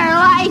fire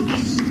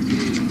like,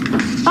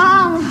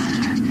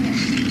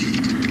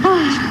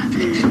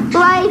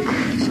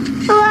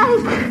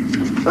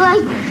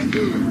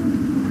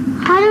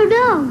 I don't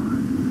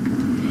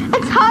know.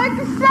 It's hard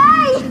to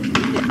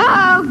say.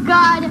 Oh,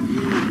 God.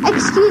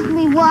 Excuse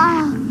me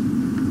while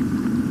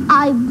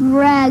I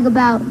brag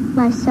about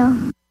myself.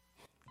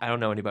 I don't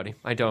know anybody.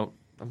 I don't.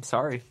 I'm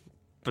sorry.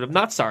 But I'm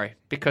not sorry,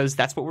 because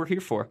that's what we're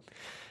here for.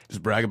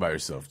 just brag about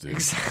yourself, dude.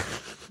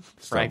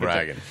 Stop Brag it.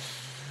 bragging.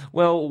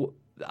 Well,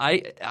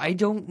 I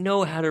don't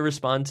know how to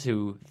respond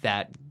to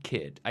that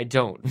kid. I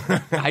don't.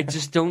 I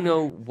just don't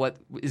know what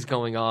is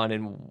going on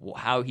and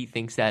how he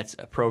thinks that's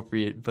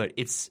appropriate, but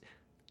it's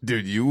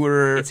Dude,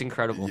 it's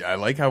incredible. Yeah, I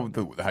like how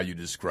you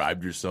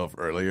described yourself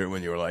earlier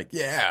when you were like,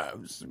 yeah, I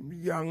was a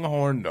young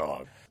horn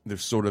dog.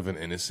 There's sort of an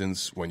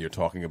innocence when you're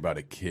talking about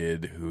a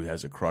kid who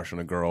has a crush on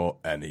a girl,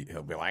 and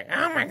he'll be like,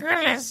 Oh my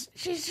goodness,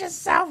 she's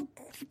just so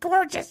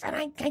gorgeous, and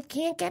I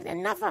can't get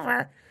enough of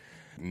her.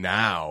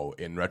 now,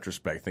 in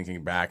retrospect,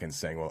 thinking back and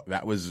saying, well,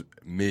 that was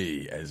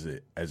me as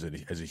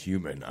a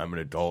human. I'm an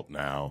adult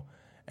now,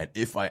 and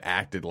if I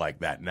acted like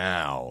that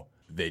now,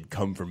 they'd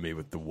come for me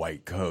with the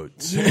white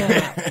coats.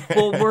 Yeah.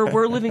 Well,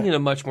 we're living in a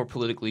much more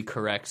politically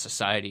correct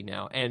society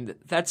now, and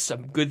that's a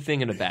good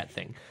thing and a bad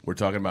thing. We're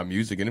talking about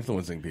music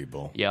influencing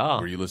people. Yeah.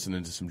 Were you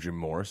listening to some Jim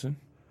Morrison?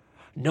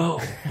 No,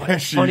 but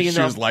she funny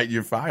enough, was lighting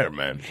your fire,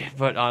 man.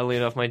 but oddly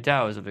enough, my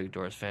dad was a big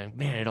Doors fan.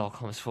 Man, it all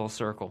comes full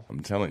circle. I'm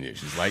telling you,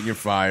 she's lighting your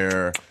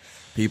fire.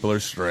 People are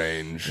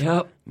strange.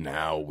 Yep.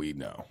 Now we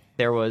know.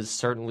 There was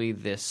certainly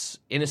this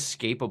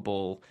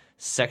inescapable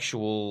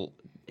sexual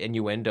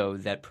innuendo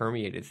that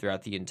permeated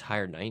throughout the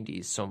entire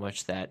 90s, so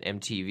much that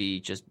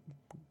MTV just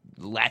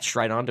latched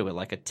right onto it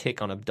like a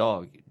tick on a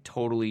dog.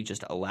 Totally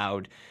just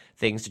allowed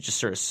things to just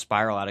sort of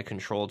spiral out of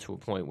control to a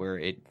point where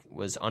it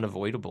was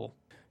unavoidable.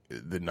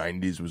 The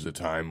 90s was a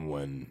time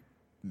when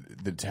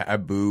the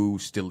taboo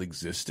still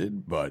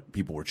existed, but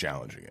people were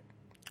challenging it.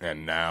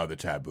 And now the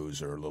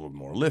taboos are a little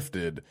more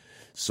lifted,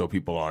 so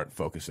people aren't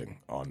focusing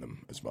on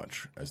them as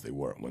much as they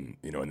were when,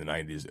 in the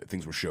 90s,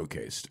 things were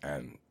showcased.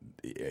 And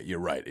you're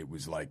right, it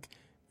was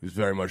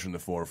very much in the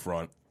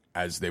forefront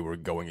as they were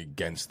going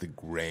against the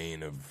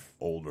grain of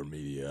older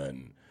media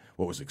and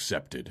what was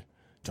accepted.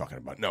 Talking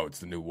about, no, it's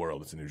the new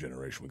world, it's a new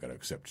generation, we got to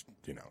accept,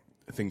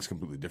 things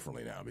completely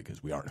differently now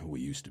because we aren't who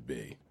we used to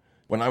be.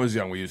 When I was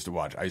young, I used to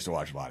watch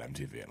a lot of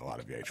MTV and a lot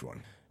of VH1.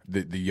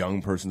 The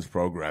young person's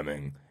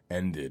programming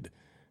ended.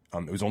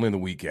 It was only on the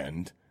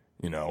weekend,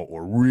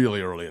 or really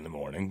early in the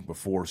morning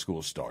before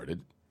school started.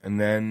 And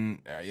then,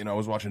 I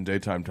was watching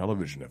daytime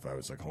television if I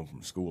was home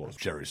from school.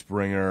 Jerry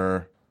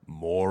Springer,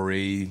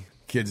 Maury,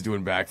 kids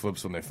doing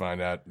backflips when they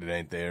find out it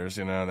ain't theirs,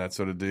 that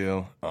sort of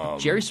deal.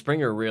 Jerry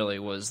Springer really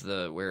was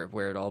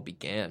where it all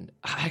began.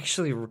 I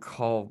actually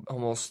recall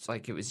almost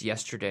like it was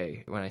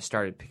yesterday when I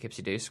started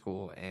Poughkeepsie Day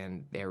School,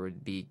 and there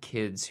would be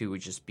kids who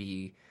would just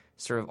be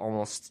sort of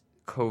almost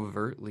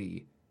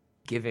covertly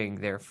giving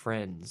their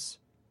friends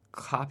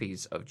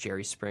copies of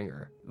Jerry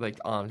Springer,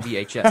 on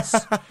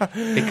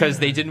VHS, because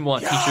they didn't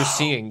want teachers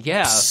seeing.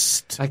 Yeah,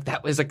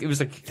 it was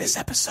like this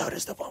episode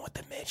is the one with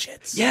the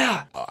midgets.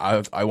 Yeah,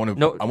 I want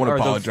to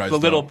apologize. The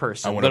little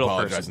person. I want to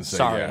apologize person. and say,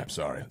 sorry. yeah, I'm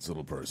sorry, it's a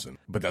little person.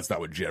 But that's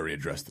not what Jerry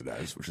addressed it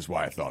as, which is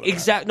why I thought of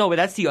Exactly. No, but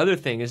that's the other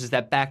thing is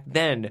that back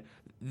then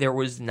there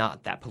was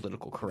not that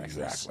political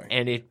correctness, Exactly.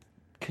 and it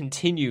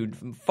continued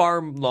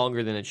far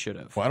longer than it should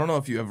have. Well, I don't know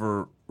if you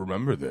ever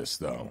remember this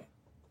though.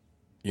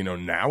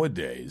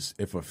 Nowadays,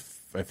 if a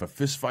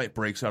fist fight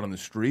breaks out on the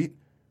street,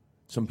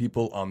 some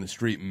people on the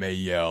street may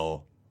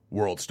yell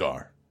 "World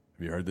Star."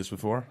 Have you heard this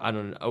before? I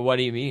don't know. What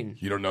do you mean?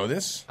 You don't know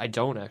this? I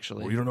don't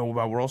actually. Well, you don't know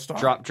about World Star?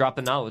 Drop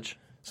the knowledge.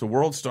 So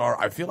World Star,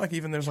 I feel like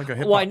even there's a hip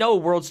hop. Well, I know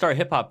World Star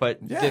hip hop, but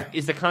Yeah.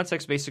 is the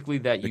context basically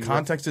that The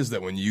context is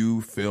that when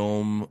you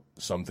film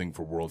something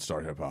for World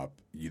Star Hip Hop,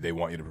 they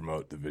want you to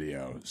promote the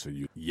video, so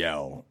you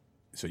yell,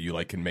 so you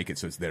can make it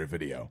so it's their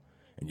video,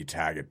 and you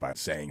tag it by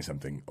saying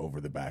something over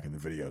the back of the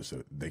video,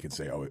 so they can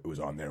say, "Oh, it was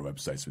on their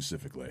website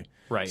specifically."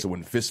 Right. So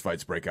when fist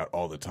fights break out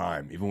all the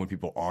time, even when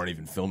people aren't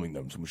even filming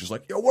them, someone's just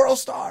like, "Yo, World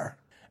Star!"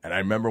 And I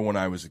remember when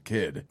I was a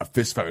kid, a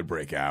fist fight would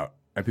break out,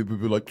 and people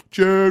would be like,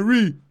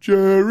 "Jerry,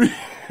 Jerry."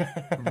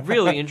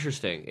 really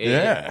interesting.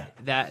 Yeah.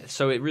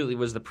 So it really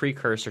was the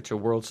precursor to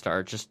World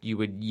Star. Just you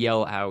would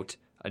yell out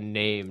a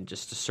name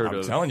just to sort I'm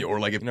of. telling you, or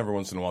if every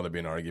once in a while there'd be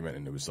an argument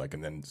and it was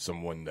and then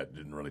someone that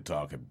didn't really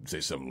talk would say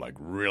something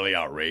really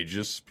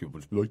outrageous. People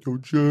would just be like, "Yo,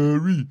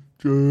 Jerry,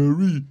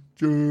 Jerry,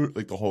 Jerry,"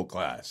 the whole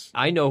class.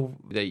 I know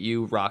that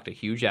you rocked a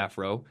huge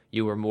afro.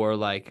 You were more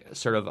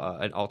sort of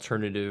an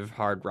alternative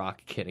hard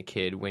rock kind of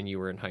kid when you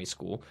were in high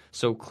school.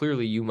 So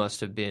clearly you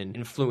must have been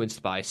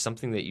influenced by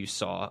something that you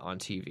saw on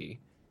TV.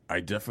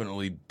 I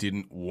definitely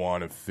didn't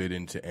want to fit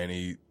into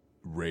any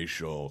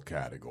racial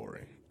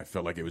category. I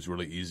felt like it was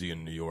really easy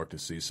in New York to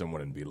see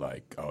someone and be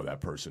like, "Oh,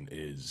 that person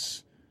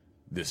is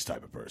this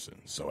type of person."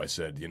 So I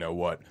said, you know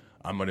what?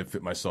 I'm going to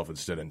fit myself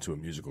instead into a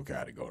musical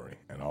category,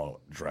 and I'll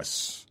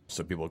dress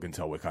so people can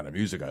tell what kind of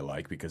music I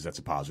like, because that's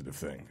a positive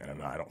thing.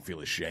 And I don't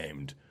feel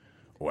ashamed,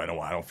 or I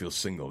don't feel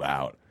singled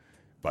out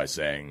by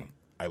saying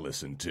I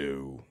listen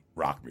to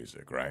rock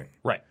music, right?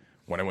 Right.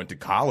 When I went to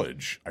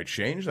college, I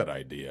changed that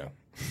idea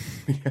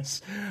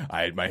because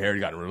my hair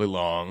had gotten really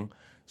long.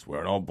 I was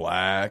wearing all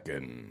black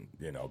and,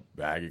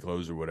 baggy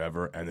clothes or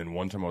whatever. And then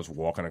one time I was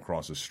walking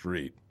across the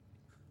street.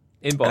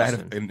 In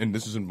Boston. And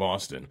this is in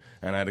Boston.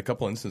 And I had a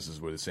couple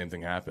instances where the same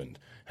thing happened.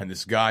 And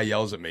this guy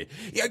yells at me,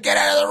 "You get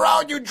out of the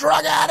road, you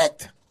drug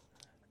addict!"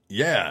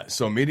 Yeah.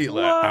 So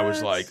immediately I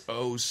was like,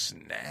 oh,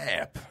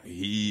 snap.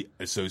 He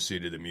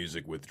associated the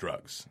music with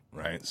drugs,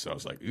 right? So I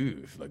was like,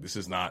 ooh, this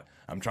is not,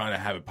 I'm trying to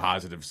have a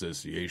positive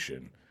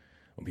association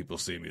when people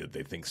see me that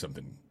they think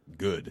something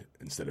good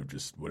instead of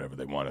just whatever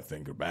they want to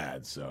think or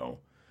bad. So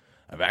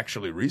I've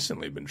actually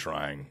recently been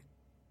trying,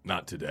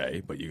 not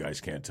today, but you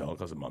guys can't tell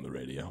because I'm on the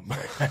radio,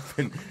 but I've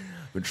been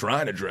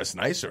trying to dress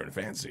nicer and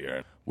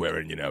fancier,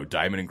 wearing,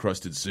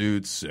 diamond-encrusted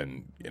suits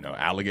and,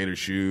 alligator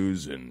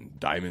shoes and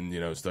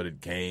diamond,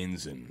 studded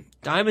canes.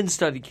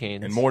 Diamond-studded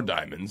canes. And more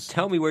diamonds.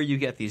 Tell me where you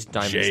get these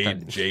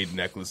diamond-studded Jade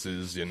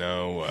necklaces,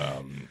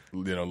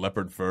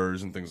 leopard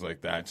furs and things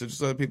like that. So just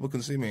so people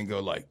can see me and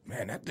go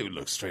man, that dude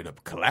looks straight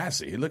up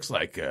classy. He looks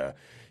like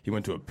he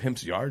went to a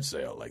pimp's yard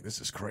sale.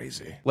 This is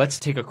crazy. Let's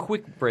take a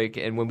quick break,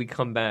 and when we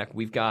come back,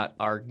 we've got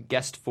our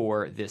guest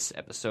for this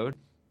episode.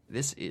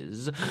 This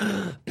is...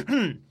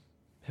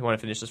 You want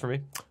to finish this for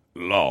me?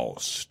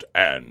 Lost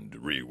and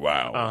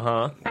Rewound.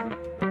 Uh-huh.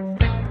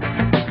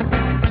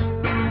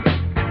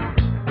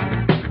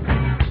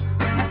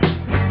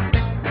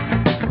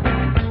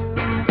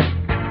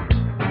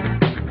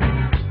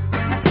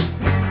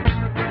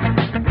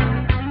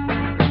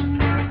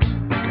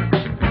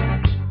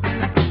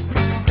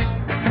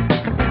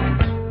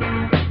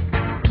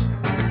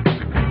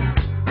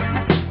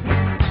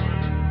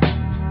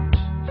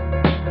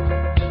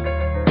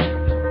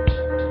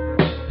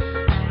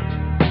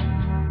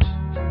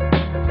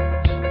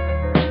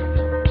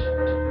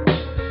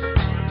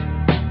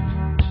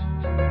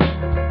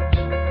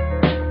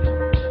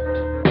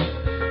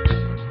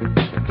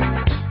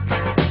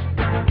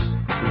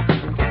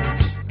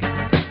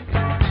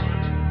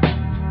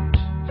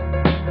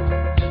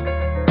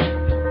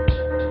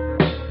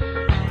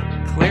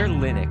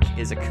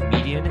 Is a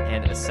comedian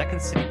and a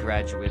Second City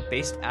graduate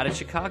based out of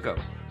Chicago.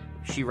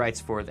 She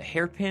writes for The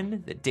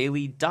Hairpin, The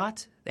Daily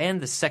Dot, and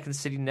the Second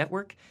City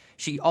Network.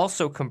 She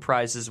also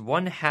comprises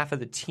one half of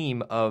the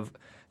team of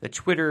the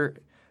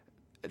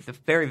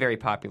very, very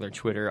popular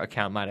Twitter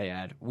account, might I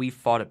add, We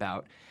Fought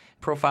About,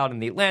 profiled in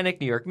The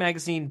Atlantic, New York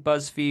Magazine,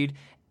 BuzzFeed.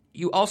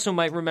 You also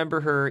might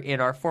remember her in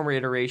our former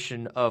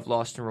iteration of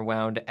Lost and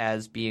Rewound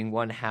as being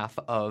one half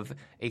of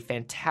a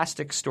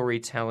fantastic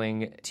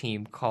storytelling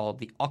team called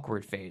The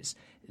Awkward Phase.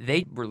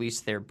 They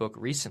released their book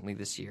recently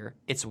this year.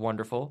 It's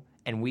wonderful,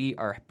 and we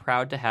are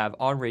proud to have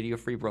on Radio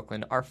Free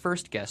Brooklyn our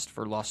first guest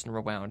for Lost and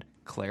Rewound,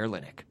 Claire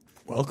Linick.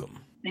 Welcome.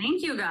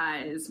 Thank you,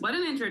 guys. What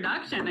an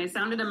introduction. I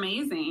sounded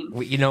amazing.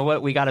 You know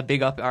what? We got to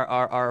big up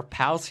our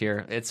pals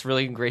here. It's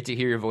really great to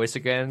hear your voice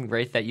again.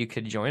 Great that you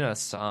could join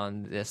us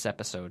on this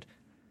episode.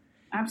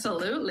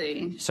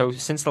 Absolutely. So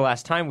since the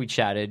last time we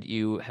chatted,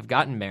 you have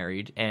gotten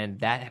married, and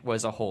that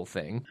was a whole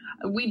thing.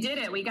 We did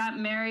it. We got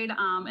married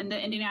in the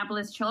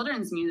Indianapolis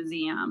Children's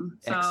Museum.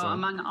 So Excellent.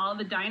 among all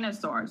the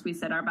dinosaurs, we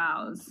said our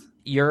vows.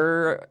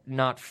 You're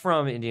not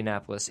from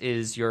Indianapolis.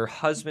 Is your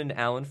husband,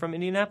 Alan, from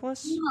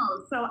Indianapolis?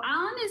 No, so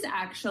Alan is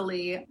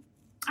actually,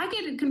 I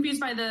get confused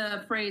by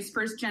the phrase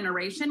first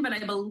generation, but I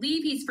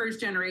believe he's first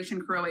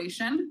generation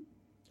Croatian.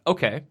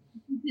 Okay.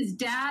 His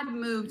dad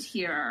moved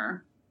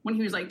here when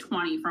he was like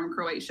 20 from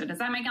Croatia. Does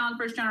that make Alan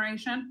first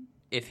generation?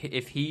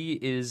 If he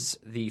is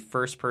the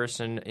first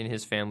person in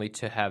his family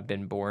to have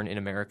been born in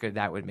America,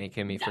 that would make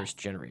him a first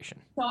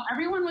generation. So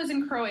everyone was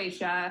in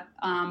Croatia.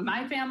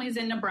 My family's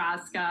in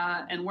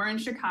Nebraska, and we're in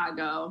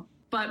Chicago.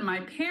 But my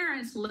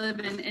parents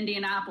live in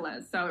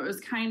Indianapolis, so it was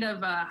kind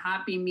of a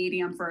happy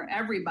medium for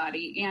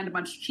everybody and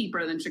much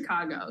cheaper than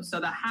Chicago. So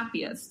the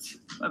happiest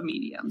of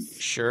mediums.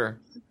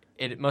 Sure.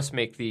 It must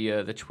make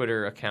the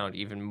Twitter account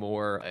even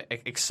more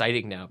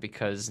exciting now,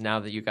 because now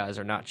that you guys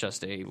are not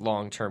just a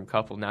long-term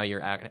couple, now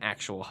you're an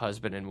actual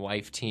husband and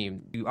wife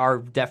team. You are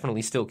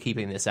definitely still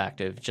keeping this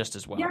active just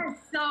as well. Yeah,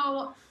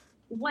 so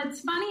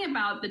what's funny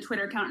about the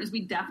Twitter account is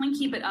we definitely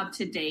keep it up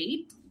to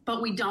date,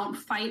 but we don't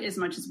fight as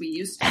much as we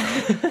used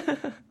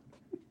to.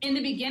 In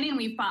the beginning,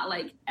 we fought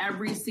like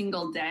every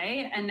single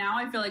day, and now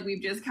I feel like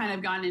we've just kind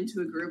of gotten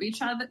into a groove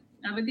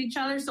with each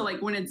other. So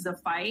like when it's a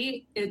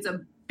fight, it's a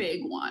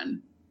big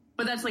one.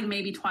 But that's like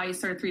maybe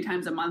twice or 3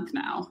 times a month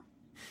now.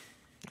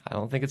 I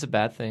don't think it's a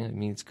bad thing. I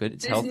mean, it's good.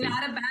 It's healthy. It's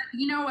not a bad,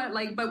 you know what,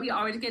 like, but we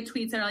always get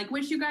tweets that are like,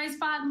 wish you guys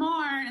fought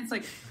more. And it's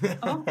like,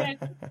 okay.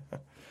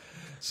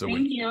 So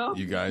Thank you.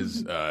 You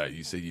guys,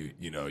 you said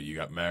you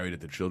got married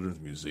at the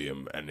Children's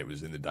Museum, and it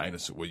was in the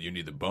dinosaur. Were you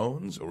near the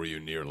bones, or were you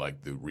near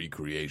like the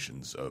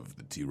recreations of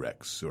the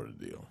T-Rex sort of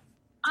deal?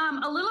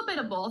 A little bit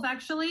of both,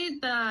 actually.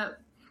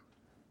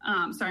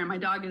 Sorry, my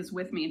dog is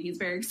with me, and he's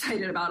very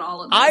excited about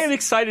all of this. I am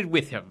excited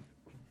with him.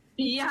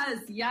 Yes.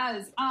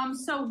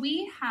 So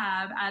we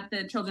have at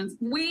the Children's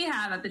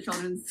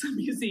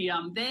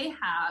Museum, they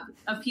have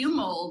a few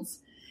molds,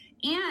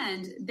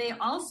 and they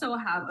also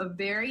have a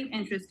very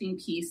interesting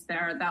piece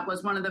there that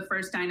was one of the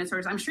first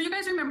dinosaurs. I'm sure you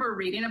guys remember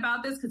reading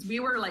about this because we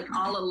were like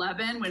all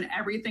 11 when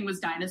everything was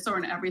dinosaur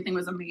and everything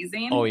was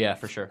amazing. Oh, yeah,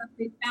 for sure.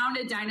 They found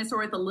a dinosaur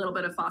with a little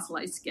bit of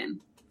fossilized skin.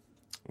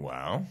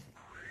 Wow.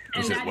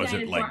 And Was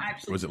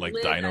it like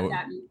dino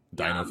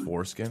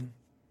foreskin?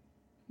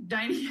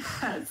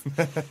 Yes.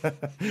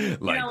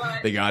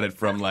 Like they got it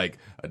from like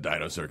a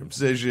dino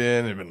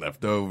circumcision, it had been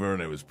left over,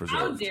 and it was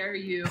preserved. How dare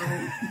you?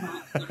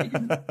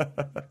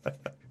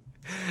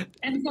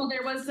 And so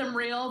there was some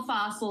real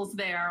fossils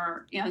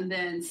there, and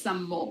then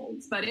some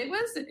molds. But it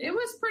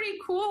was pretty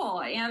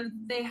cool, and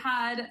they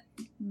had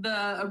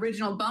the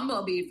original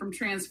Bumblebee from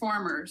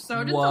Transformers.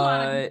 So just a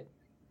lot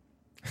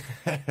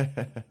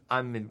of.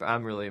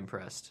 I'm really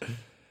impressed.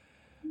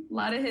 A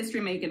lot of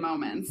history-making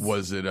moments.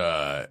 Was it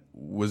a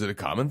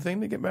common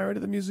thing to get married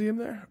at the museum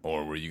there,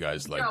 or were you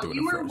guys like doing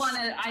it first?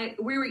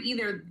 We were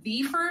either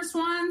the first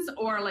ones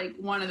or like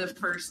one of the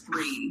first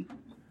 3.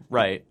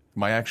 Right.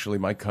 My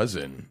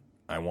cousin,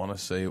 I want to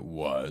say it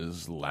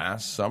was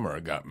last summer,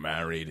 got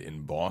married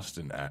in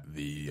Boston at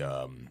the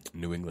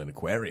New England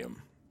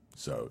Aquarium.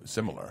 So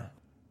similar.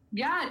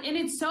 Yeah, and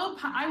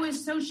I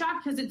was so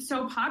shocked because it's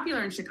so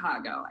popular in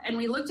Chicago. And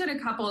we looked at a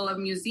couple of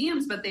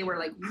museums, but they were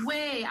like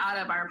way out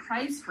of our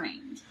price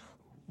range.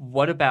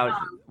 What about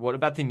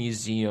the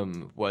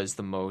museum was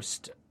the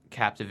most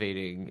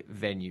captivating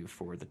venue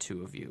for the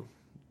two of you?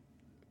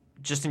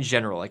 Just in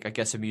general, like I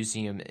guess a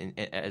museum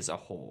as a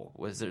whole.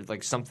 Was there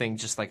like something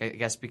just like I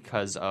guess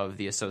because of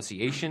the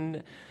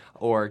association,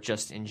 or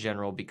just in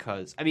general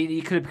because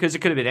it could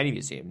have been any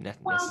museum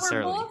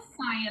necessarily. Well, we're both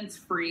science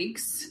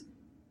freaks.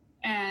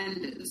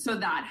 And so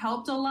that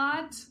helped a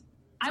lot.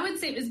 I would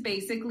say it was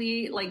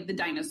basically like the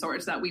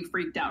dinosaurs that we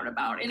freaked out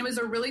about. And it was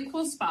a really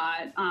cool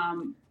spot.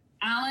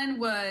 Alan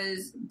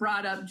was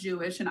brought up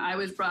Jewish and I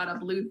was brought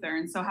up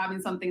Lutheran. So having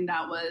something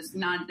that was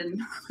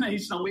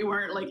non-denominational, we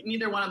weren't like,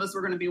 neither one of us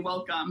were going to be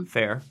welcome.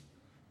 Fair.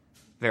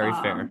 Very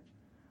fair.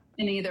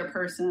 In either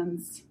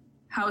person's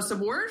house of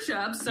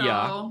worship, so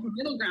Yeah.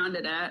 middle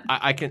grounded it.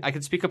 I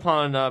can speak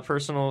upon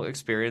personal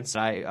experience.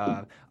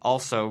 I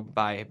also,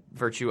 by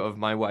virtue of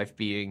my wife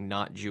being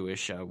not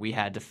Jewish, we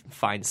had to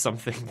find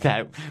something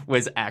that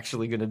was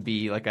actually going to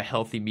be like a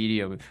healthy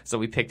medium. So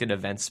we picked an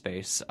event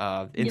space.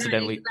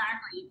 Incidentally, Yeah,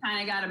 exactly. You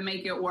kind of got to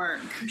make it work.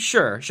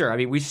 Sure. I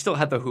mean, we still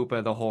had the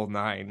hoopah the whole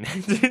nine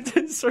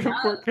to sort of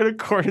work in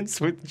accordance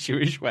with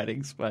Jewish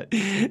weddings. But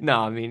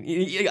no, I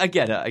mean, I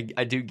get it.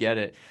 I do get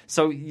it.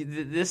 So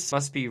this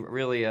must be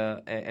really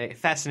a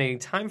fascinating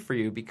time for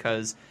you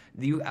because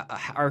you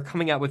are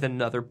coming out with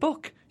another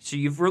book. So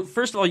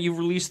first of all, you've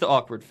released The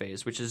Awkward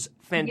Phase, which is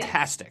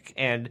fantastic. Yes.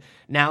 And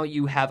now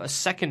you have a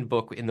second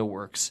book in the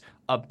works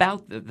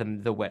about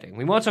the wedding.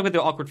 We want to talk about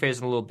The Awkward Phase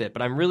in a little bit,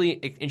 but I'm really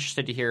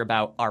interested to hear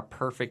about Our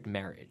Perfect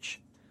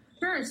Marriage.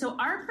 Sure. So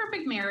Our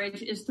Perfect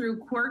Marriage is through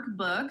Quirk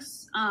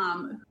Books.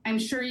 I'm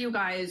sure you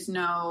guys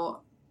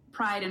know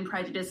Pride and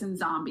Prejudice and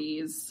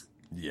Zombies.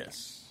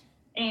 Yes.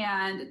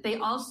 And they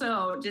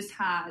also just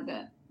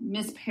had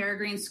Miss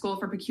Peregrine's School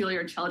for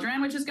Peculiar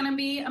Children, which is going to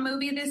be a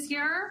movie this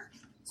year.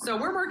 So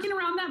we're working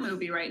around that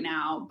movie right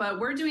now, but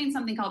we're doing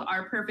something called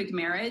Our Perfect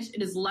Marriage.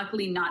 It is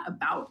luckily not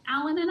about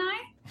Alan and I.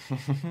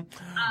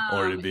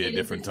 Or it'd be a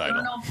different title.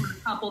 It is for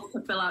couples to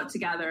fill out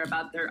together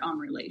about their own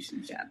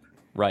relationship.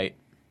 Right.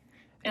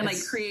 And like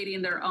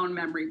creating their own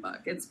memory book.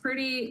 It's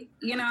pretty,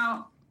 I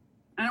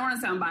don't want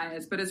to sound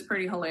biased, but it's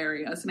pretty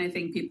hilarious, and I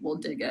think people will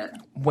dig it.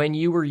 When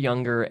you were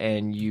younger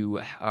and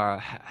you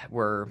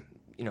were,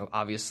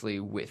 obviously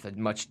with a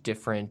much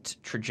different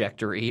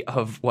trajectory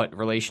of what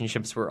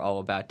relationships were all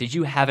about, did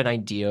you have an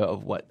idea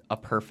of what a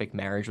perfect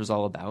marriage was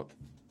all about?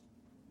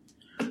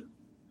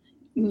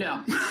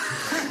 No.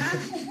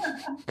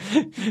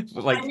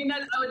 Like, I mean,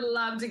 I would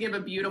love to give a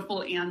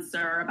beautiful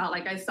answer about,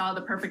 I saw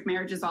the perfect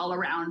marriages all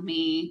around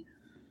me.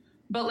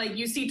 But,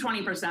 you see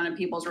 20% of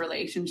people's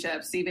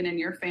relationships, even in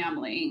your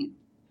family,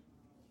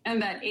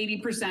 and that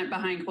 80%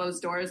 behind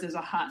closed doors is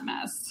a hot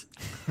mess.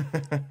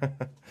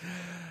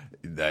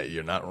 That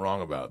you're not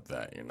wrong about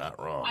that. You're not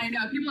wrong. I know.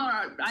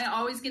 I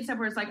always get stuff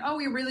where it's like, oh,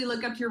 we really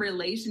look up to your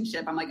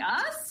relationship. I'm like,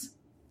 us?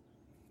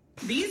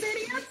 These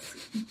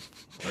idiots?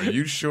 Are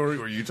you sure?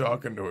 Were you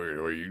talking to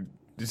her?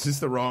 Is this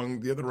the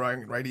other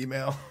right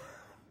email?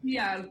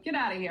 Yeah, get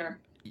out of here.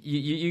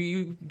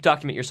 You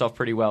document yourself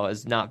pretty well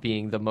as not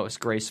being the most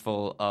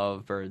graceful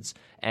of birds,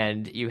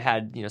 and you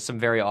had some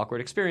very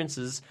awkward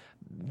experiences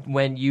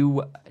when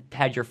you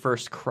had your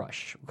first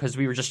crush, because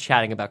we were just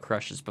chatting about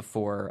crushes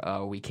before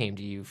we came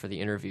to you for the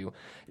interview.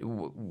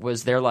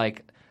 Was there a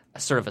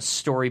sort of a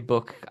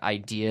storybook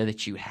idea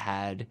that you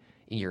had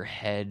in your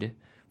head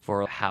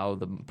for how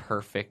the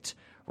perfect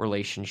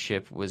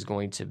relationship was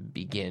going to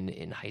begin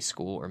in high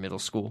school or middle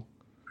school?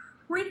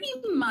 Pretty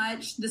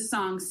much the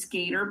song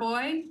Skater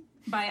Boy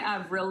by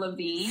Avril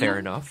Lavigne. Fair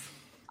enough.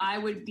 I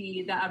would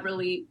be the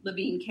Avril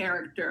Lavigne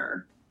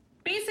character.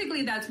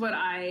 Basically, that's what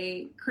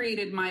I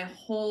created my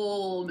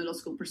whole middle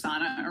school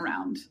persona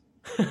around.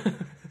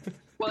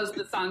 Was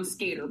the song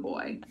Skater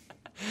Boy.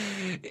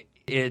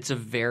 It's a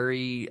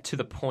very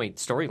to-the-point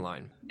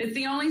storyline. It's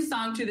the only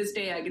song to this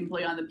day I can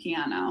play on the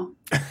piano.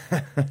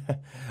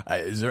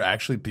 Is there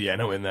actually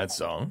piano in that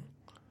song?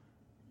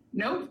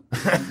 Nope.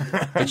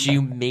 But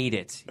you made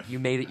it. You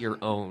made it your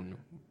own.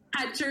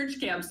 At church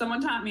camp.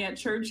 Someone taught me at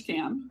church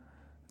camp.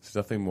 It's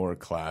nothing more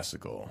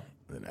classical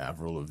than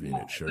Avril Lavigne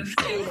at church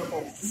camp.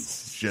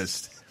 It's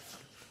just,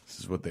 this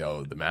is what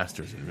the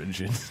masters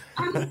invented.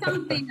 I'm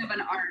something of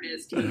an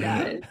artist, you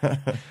guys.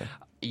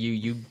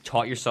 You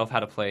taught yourself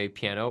how to play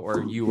piano,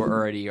 or you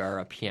already are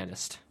a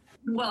pianist?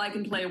 Well, I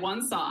can play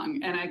one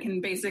song, and I can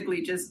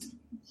basically just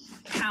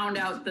pound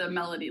out the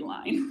melody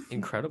line.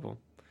 Incredible.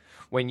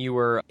 When you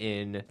were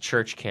in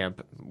church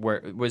camp,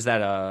 was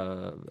that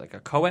a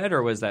co-ed,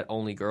 or was that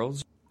only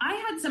girls? I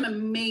had some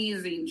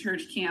amazing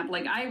church camp.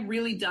 I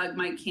really dug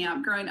my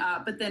camp growing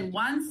up. But then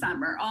one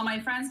summer, all my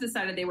friends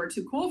decided they were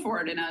too cool for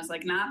it. And I was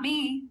like, not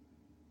me.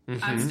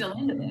 Mm-hmm. I'm still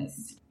into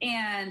this.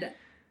 And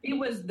it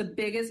was the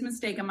biggest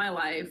mistake of my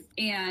life.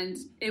 And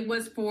it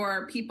was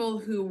for people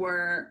who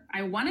were,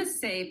 I want to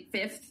say,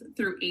 5th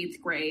through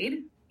 8th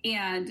grade.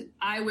 And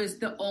I was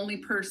the only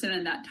person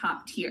in that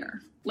top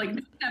tier. No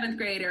 7th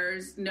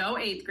graders, no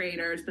 8th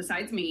graders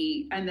besides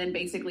me, and then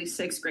basically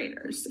 6th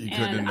graders.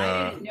 I didn't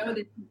know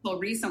this until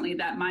recently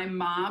that my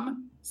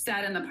mom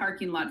sat in the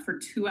parking lot for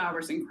 2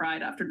 hours and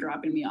cried after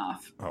dropping me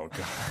off. Oh,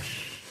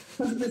 gosh.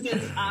 This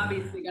is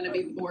obviously going to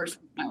be the worst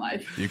of my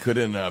life. You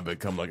couldn't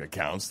become a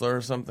counselor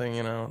or something,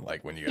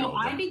 when you got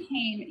older? I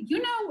became,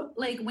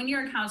 when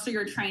you're a counselor,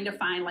 you're trying to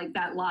find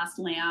that lost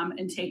lamb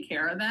and take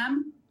care of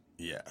them.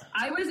 Yeah.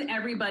 I was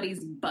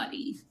everybody's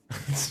buddy.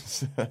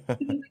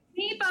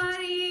 Hey,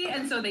 buddy.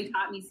 And so they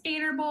taught me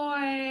Skater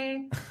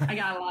Boy. I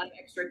got a lot of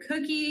extra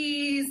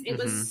cookies. It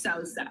was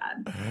so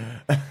sad.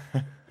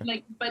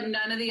 But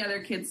none of the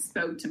other kids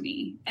spoke to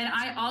me. And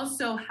I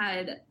also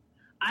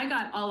I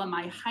got all of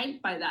my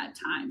height by that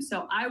time.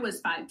 So I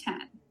was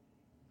 5'10".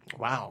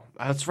 Wow,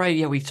 that's right.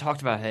 Yeah, we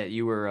talked about it.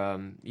 You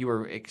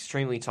were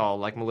extremely tall,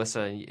 like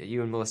Melissa.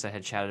 You and Melissa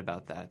had chatted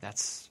about that.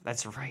 That's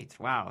right.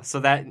 Wow. So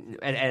that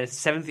at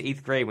 7th,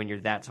 8th grade, when you're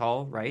that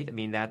tall, right? I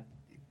mean, that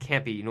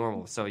can't be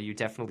normal. So you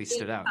definitely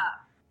stood out.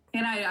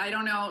 And I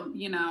don't know,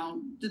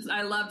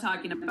 I love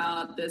talking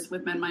about this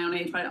with men my own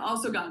age, but I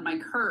also got my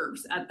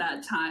curves at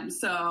that time.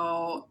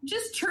 So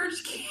just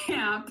church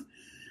camp,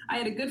 I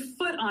had a good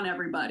foot on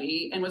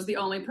everybody and was the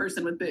only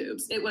person with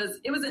boobs. It was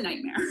a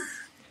nightmare.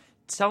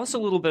 Tell us a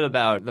little bit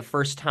about the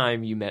first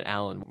time you met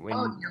Alan.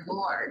 Oh, dear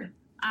Lord.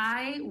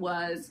 I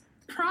was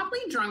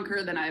probably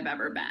drunker than I've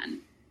ever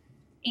been.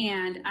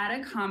 And at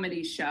a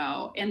comedy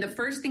show, and the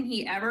first thing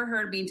he ever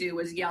heard me do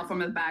was yell from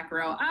the back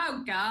row,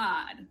 "Oh,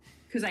 God,"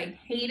 because I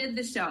hated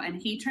the show. And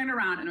he turned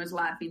around and was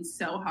laughing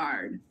so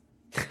hard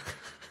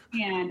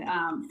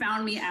and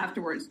found me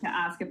afterwards to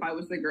ask if I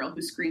was the girl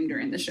who screamed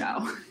during the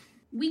show.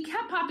 We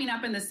kept popping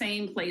up in the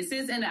same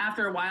places, and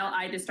after a while,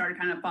 I just started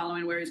kind of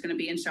following where he was going to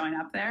be and showing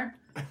up there.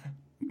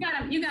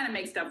 You gotta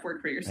make stuff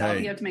work for yourself.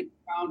 Hey. You have to make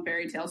your own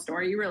fairy tale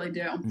story. You really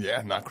do.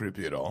 Yeah, not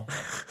creepy at all.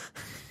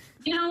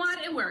 You know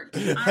what? It worked.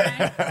 All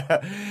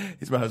right.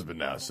 He's my husband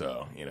now,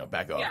 so,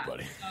 back off, Yeah.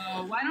 buddy.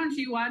 So why don't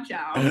you watch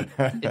out?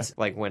 It's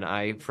like when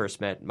I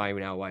first met my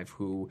now wife,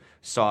 who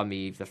saw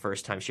me the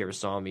first time she ever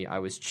saw me, I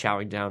was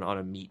chowing down on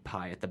a meat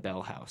pie at the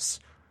Bell House.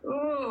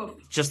 Ooh.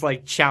 Just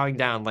like chowing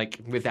down,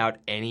 like without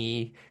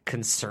any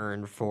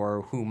concern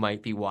for who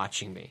might be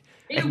watching me.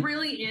 It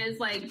really is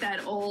like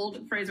that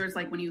old phrase where it's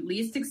like when you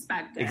least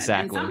expect it.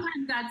 Exactly. And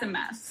sometimes that's a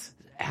mess.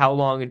 How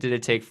long did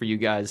it take for you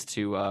guys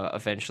to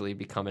eventually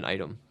become an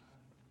item?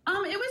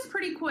 It was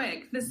pretty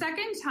quick. The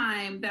second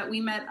time that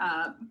we met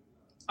up,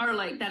 or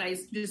like that I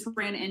just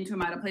ran into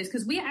him at a place,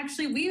 because we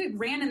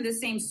ran in the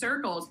same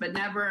circles but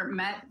never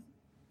met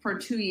for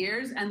 2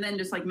 years, and then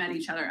just like met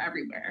each other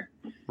everywhere.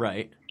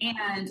 Right.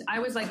 And I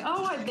was like,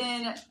 oh, I've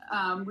been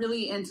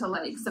really into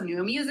like some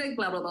new music,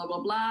 blah, blah, blah,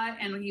 blah, blah.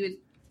 And he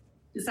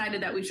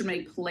decided that we should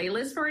make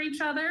playlists for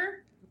each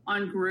other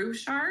on Groove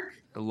Shark.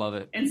 I love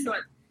it. And so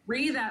at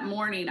 3 that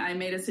morning, I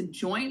made us a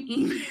joint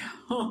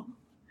email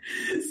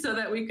so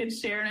that we could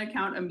share an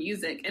account of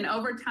music. And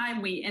over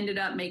time, we ended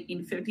up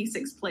making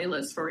 56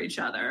 playlists for each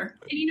other.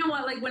 And you know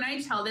what? Like when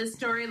I tell this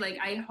story, like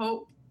I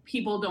hope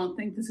people don't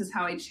think this is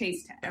how I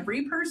chase to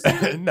every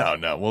person. No.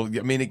 Well,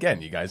 I mean,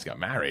 again, you guys got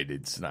married.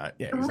 It's not,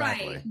 yeah,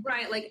 exactly.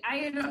 Right. Like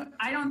I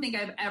don't think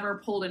I've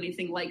ever pulled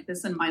anything like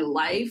this in my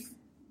life.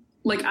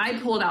 Like I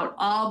pulled out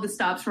all the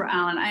stops for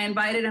Alan. I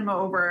invited him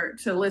over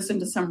to listen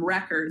to some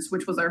records,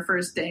 which was our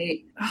first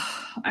date.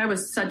 I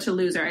was such a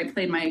loser. I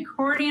played my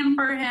accordion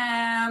for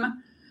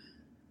him.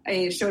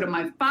 I showed him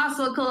my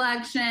fossil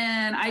collection.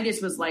 I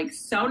just was like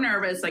so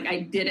nervous. Like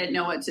I didn't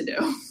know what to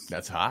do.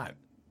 That's hot.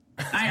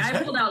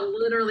 I pulled out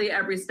literally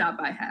every stop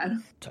I had.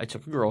 I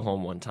took a girl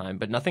home one time,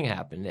 but nothing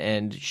happened.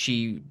 And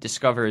she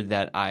discovered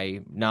that I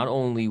not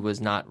only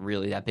was not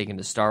really that big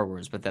into Star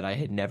Wars, but that I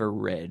had never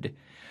read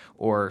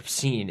or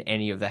seen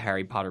any of the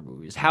Harry Potter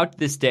movies. How to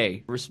this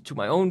day, to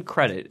my own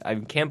credit, I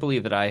can't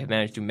believe that I have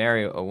managed to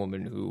marry a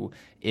woman who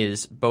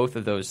is both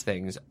of those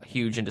things,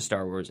 huge into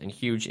Star Wars and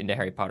huge into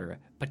Harry Potter,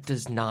 but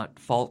does not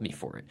fault me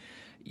for it.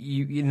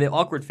 In the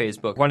Awkward Phase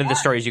book, one of the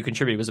stories you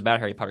contributed was about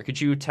Harry Potter. Could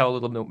you tell a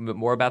little bit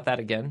more about that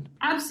again?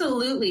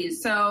 Absolutely.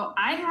 So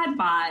I had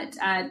bought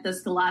at the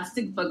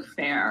Scholastic Book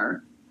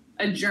Fair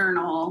a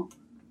journal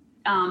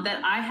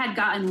that I had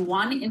gotten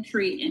one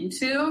entry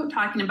into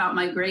talking about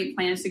my great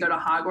plans to go to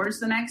Hogwarts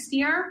the next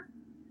year.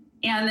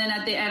 And then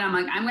at the end, I'm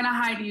like, I'm going to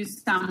hide you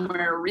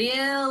somewhere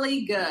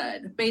really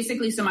good.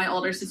 Basically, so my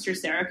older sister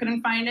Sarah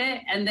couldn't find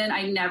it. And then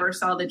I never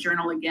saw the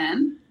journal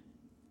again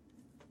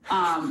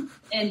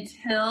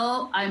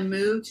until I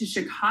moved to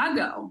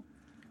Chicago.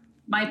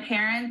 My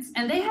parents,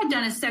 and they had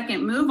done a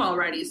second move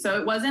already. So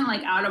it wasn't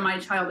like out of my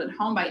childhood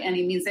home by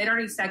any means. They'd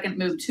already second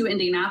moved to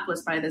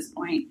Indianapolis by this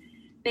point.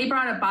 They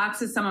brought a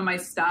box of some of my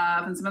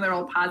stuff and some of their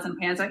old pots and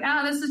pans. Like,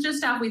 oh, this is just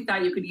stuff we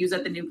thought you could use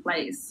at the new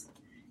place.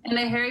 And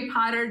the Harry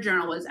Potter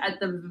journal was at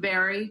the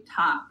very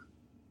top.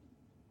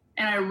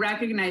 And I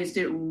recognized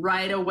it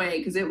right away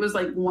because it was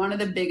like one of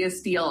the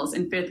biggest deals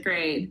in 5th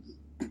grade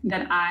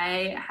that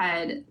I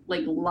had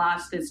like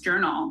lost this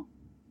journal.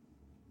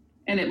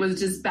 And it was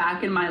just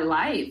back in my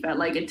life at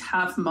like a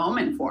tough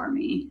moment for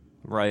me.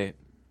 Right.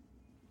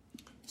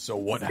 So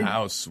what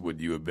house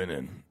would you have been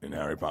in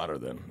Harry Potter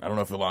then? I don't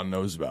know if Elon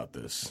knows about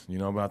this. You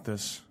know about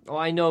this? Oh,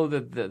 I know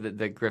the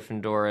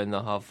Gryffindor and the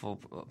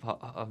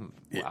Hufflepuff.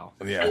 Wow.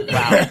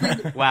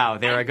 Yeah. Wow,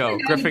 there I go.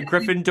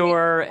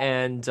 Gryffindor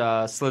and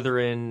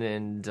Slytherin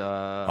and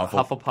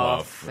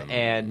Hufflepuff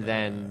and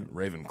then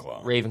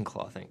Ravenclaw.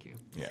 Ravenclaw, thank you.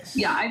 Yes.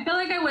 Yeah, I feel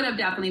like I would have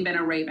definitely been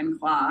a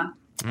Ravenclaw.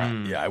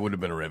 Yeah, I would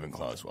have been a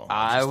Ravenclaw as well.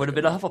 I would have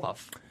been a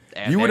Hufflepuff.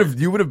 And You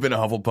would have been a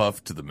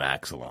Hufflepuff to the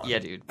max, Alon. Yeah,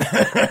 dude.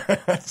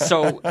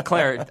 So,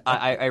 Claire,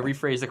 I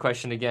rephrase the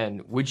question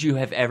again. Would you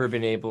have ever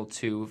been able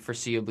to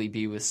foreseeably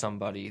be with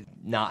somebody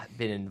not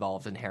been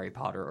involved in Harry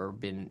Potter or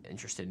been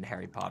interested in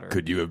Harry Potter?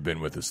 Could you have been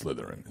with a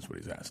Slytherin, is what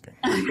he's asking.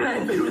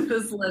 I've been with the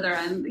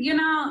Slytherin. You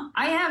know,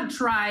 I have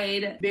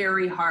tried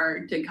very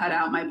hard to cut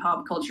out my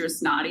pop culture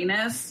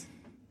snottiness.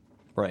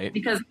 Right.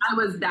 Because I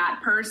was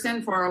that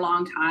person for a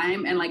long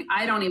time. And like,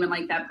 I don't even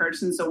like that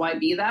person. So why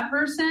be that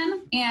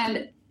person?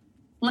 And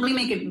let me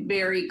make it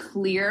very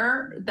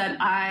clear that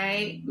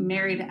I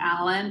married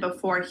Alan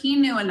before he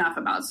knew enough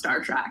about Star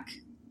Trek.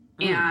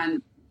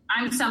 And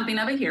I'm something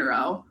of a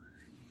hero.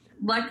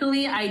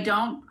 Luckily, I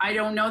don't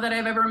know that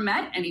I've ever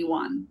met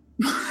anyone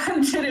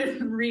that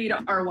didn't read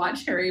or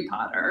watch Harry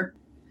Potter.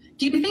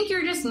 Do you think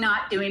you're just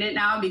not doing it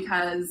now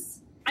because...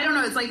 I don't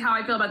know. It's like how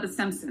I feel about The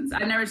Simpsons.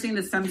 I've never seen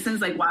The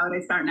Simpsons. Like, why would I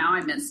start now?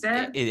 I missed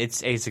it.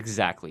 It's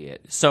exactly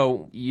it.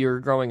 So you're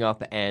growing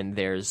up and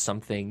there's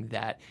something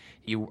that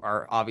you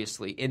are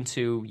obviously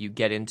into. You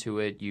get into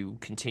it. You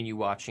continue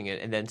watching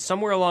it. And then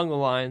somewhere along the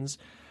lines,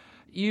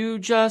 you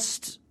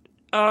just,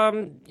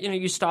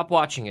 you stop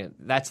watching it.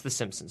 That's The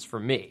Simpsons for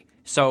me.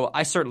 So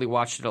I certainly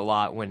watched it a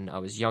lot when I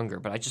was younger,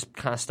 but I just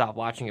kind of stopped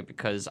watching it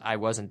because I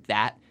wasn't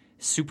that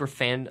super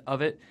fan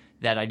of it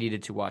that I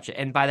needed to watch it.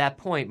 And by that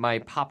point, my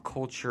pop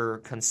culture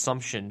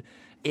consumption,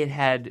 it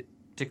had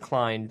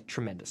declined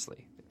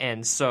tremendously.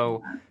 And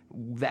so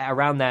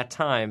around that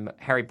time,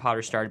 Harry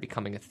Potter started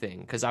becoming a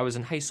thing because I was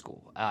in high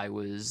school. I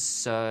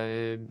was,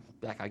 I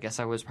guess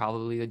I was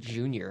probably a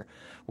junior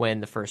when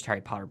the first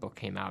Harry Potter book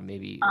came out,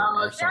 maybe.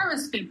 That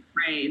was 5th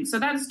grade, so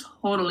that's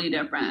totally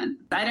different.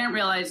 I didn't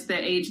realize the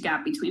age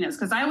gap between us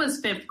because I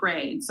was 5th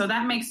grade, so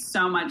that makes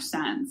so much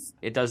sense.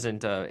 It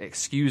doesn't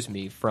excuse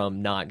me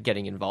from not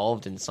getting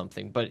involved in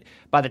something, but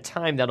by the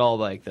time that all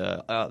like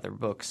the other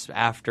books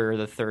after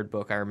the 3rd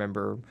book, I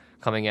remember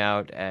coming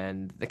out,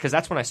 and because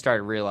that's when I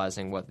started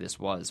realizing what this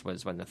was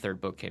when the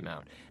 3rd book came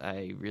out.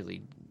 I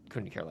really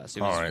couldn't care less.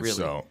 It was All right, really...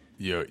 so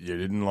you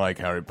didn't like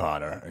Harry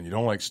Potter, and you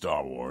don't like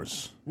Star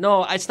Wars.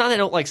 No, it's not that I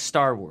don't like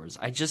Star Wars.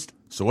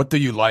 So what do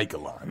you like,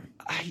 Alon?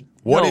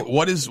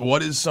 What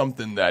is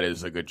something that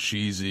is like a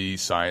cheesy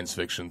science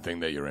fiction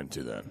thing that you're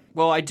into then?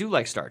 Well, I do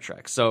like Star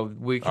Trek, so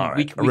we can... All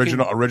right.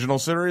 Original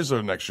series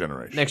or Next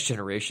Generation? Next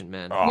Generation,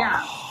 man.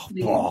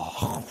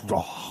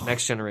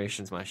 Next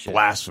Generation's my shit.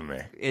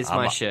 Blasphemy. It's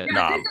my shit.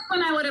 Yeah, this is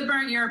when I would have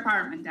burnt your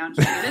apartment down,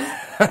 Jimmy. This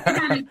is the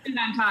kind of shit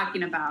I'm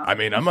talking about. I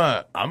mean, I'm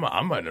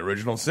an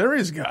original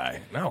series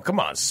guy. No, come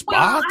on, Spock.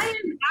 Well,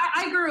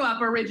 I grew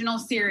up original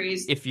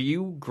series. If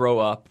you grow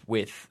up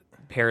with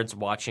parents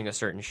watching a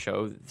certain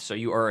show, so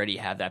you already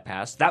have that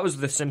past. That was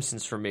The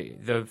Simpsons for me.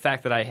 The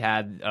fact that I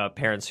had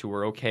parents who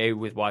were okay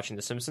with watching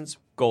The Simpsons,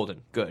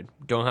 golden, good.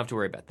 Don't have to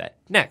worry about that.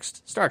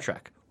 Next, Star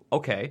Trek.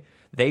 Okay,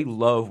 they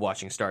love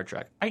watching Star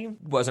Trek. I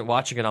wasn't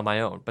watching it on my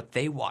own, but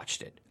they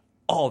watched it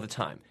all the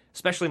time.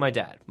 Especially my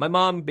dad. My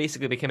mom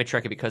basically became a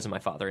Trekkie because of my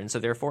father, and so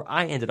therefore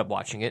I ended up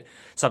watching it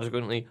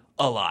subsequently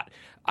a lot.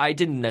 I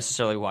didn't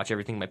necessarily watch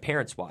everything my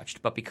parents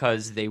watched, but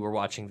because they were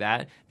watching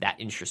that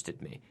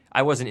interested me.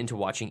 I wasn't into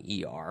watching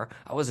ER.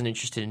 I wasn't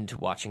interested into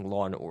watching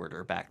Law and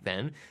Order back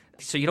then.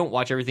 So you don't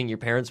watch everything your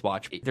parents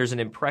watch. There's an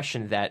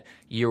impression that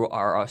you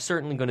are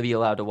certainly going to be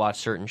allowed to watch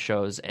certain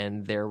shows,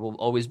 and there will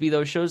always be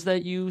those shows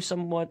that you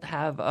somewhat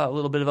have a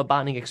little bit of a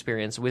bonding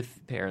experience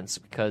with parents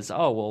because,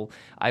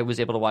 I was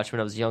able to watch when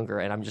I was younger,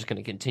 and I'm just going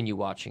to continue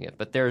watching it.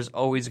 But there's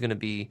always going to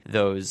be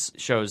those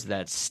shows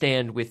that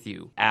stand with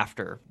you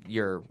after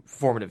your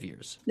formative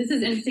years. This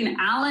is interesting.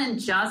 Alan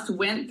just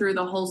went through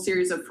the whole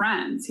series of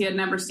Friends. He had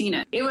never seen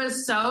it. It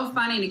was so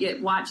funny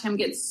to watch him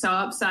get so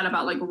upset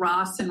about like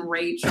Ross and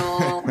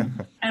Rachel.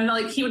 And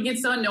like he would get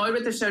so annoyed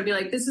with the show to be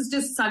like, this is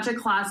just such a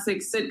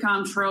classic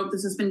sitcom trope.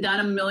 This has been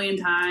done a million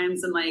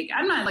times. And like,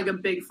 I'm not like a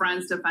big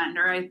Friends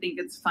defender. I think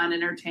it's fun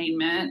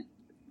entertainment.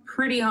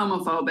 Pretty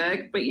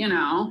homophobic, but you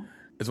know.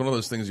 It's one of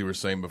those things you were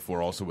saying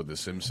before also with The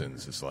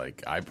Simpsons. It's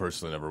like, I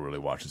personally never really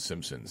watched The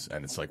Simpsons.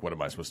 And it's like, what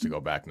am I supposed to go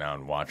back now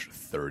and watch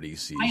 30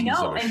 seasons I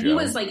know, of a and show? he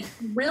was like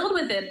thrilled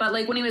with it. But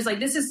like when he was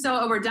like, this is so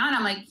overdone,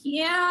 I'm like,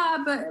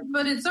 yeah,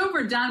 but it's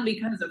overdone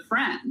because of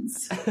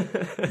Friends.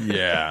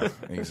 Yeah,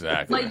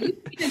 exactly. Like, you've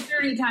seen it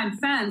 30 times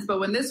since, but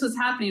when this was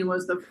happening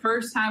was the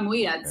first time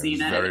we had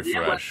seen it.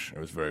 It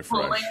was very fresh.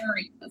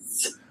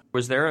 Hilarious.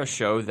 Was there a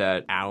show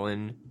that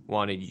Alan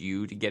wanted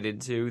you to get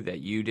into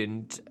that you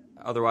didn't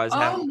otherwise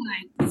have? Oh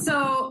my.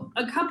 So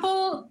a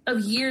couple of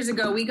years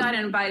ago, we got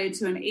invited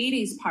to an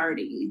 80s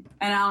party.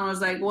 And Alan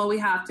was like, well, we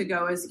have to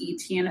go as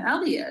E.T. and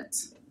Elliot.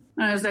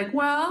 And I was like,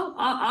 well,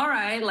 all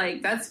right,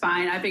 like, that's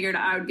fine. I figured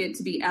I would get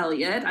to be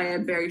Elliot. I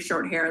had very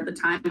short hair at the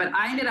time, but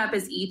I ended up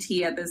as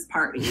E.T. at this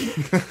party.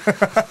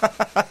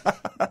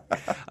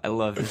 I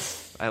love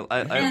this.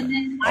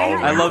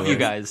 I love you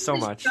guys so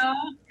much.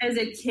 As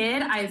a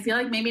kid, I feel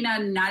like maybe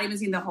not even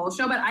seeing the whole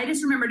show, but I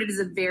just remembered it as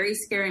a very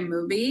scary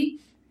movie.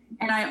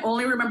 And I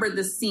only remember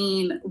the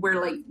scene where,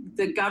 like,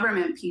 the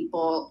government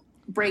people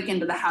break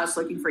into the house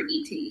looking for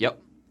E.T. Yep.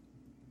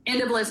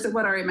 End of list of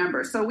what I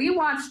remember. So we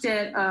watched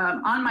it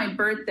on my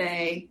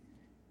birthday.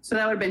 So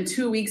that would have been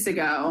 2 weeks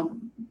ago.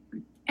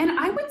 And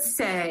I would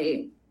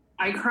say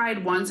I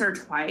cried once or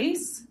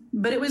twice,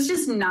 but it was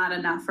just not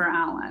enough for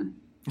Alan.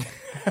 He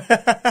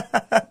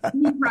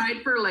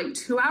cried for like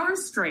 2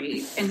 hours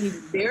straight, and he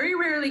very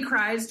rarely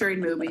cries during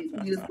movies.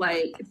 He was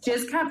like,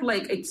 just kept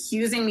like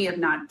accusing me of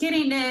not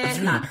getting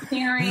it, not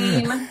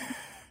caring.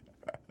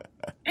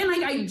 And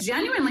like, I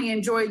genuinely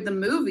enjoyed the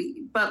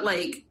movie, but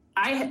like,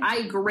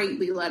 I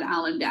greatly let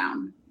Alan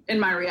down in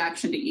my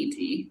reaction to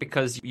E.T.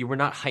 Because you were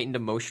not heightened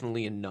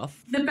emotionally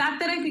enough? The fact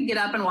that I could get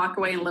up and walk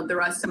away and live the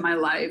rest of my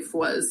life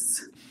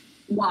was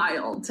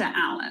wild to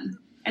Alan.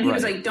 And he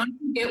was like, don't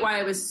you get why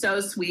it was so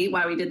sweet,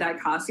 why we did that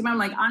costume? I'm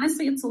like,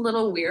 honestly, it's a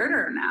little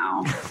weirder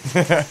now.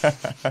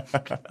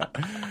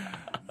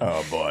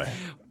 Oh, boy.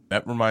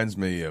 That reminds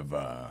me of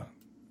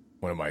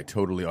one of my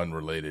totally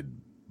unrelated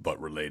but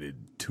related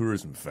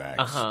tourism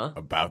facts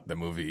about the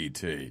movie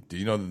E.T. Do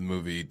you know that the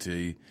movie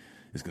E.T.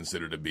 is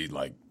considered to be,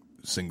 like,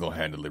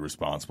 single-handedly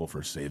responsible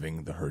for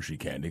saving the Hershey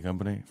Candy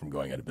Company from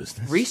going out of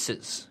business?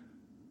 Reese's.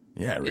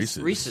 Yeah, Reese's.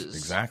 It's Reese's.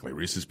 Exactly,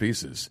 Reese's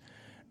Pieces.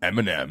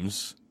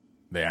 M&M's,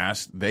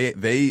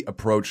 they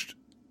approached,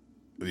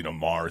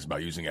 Mars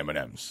about using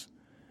M&M's.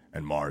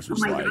 And Mars was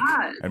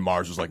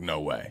like,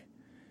 no way.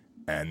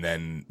 And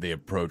then they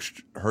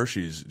approached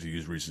Hershey's to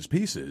use Reese's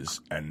Pieces,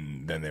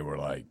 and then they were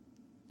like,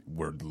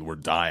 we're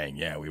dying.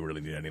 Yeah, we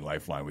really need any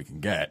lifeline we can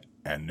get.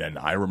 And then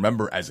I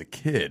remember as a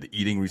kid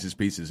eating Reese's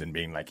Pieces and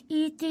being like,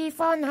 E.T.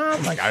 Fun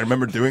House. Like, I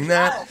remember doing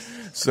that.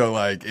 So,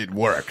 like, it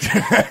worked.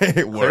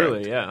 It worked.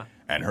 Clearly, yeah.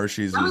 And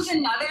Hershey's That was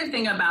another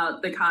thing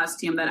about the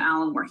costume that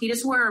Alan wore. He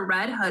just wore a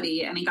red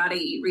hoodie and he got to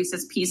eat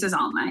Reese's Pieces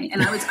all night.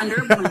 And I was under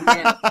a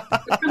blanket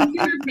with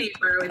computer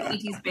paper with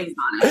E.T.'s face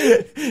on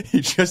it.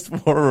 He just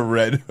wore a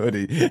red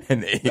hoodie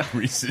and ate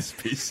Reese's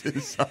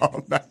Pieces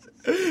all night.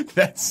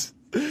 That's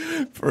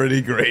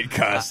pretty great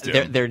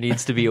costume. There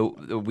needs to be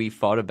we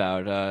thought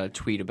about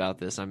tweet about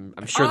this. I'm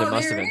sure there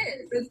must have been.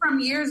 Is. It's from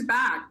years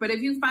back, but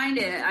if you find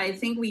it, I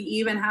think we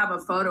even have a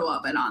photo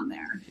of it on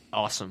there.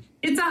 Awesome.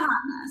 It's a hot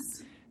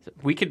mess.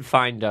 We can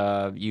find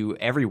you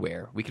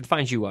everywhere. We can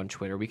find you on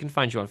Twitter. We can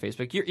find you on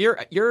Facebook.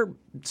 You're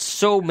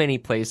so many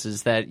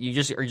places that you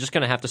are just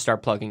going to have to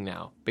start plugging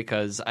now,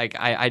 because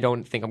I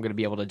don't think I'm going to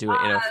be able to do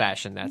it in a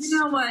fashion that's. You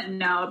know what?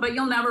 No, but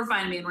you'll never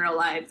find me in real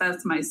life.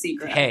 That's my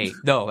secret. Hey,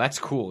 no, that's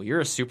cool.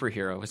 You're a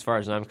superhero as far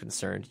as I'm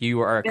concerned.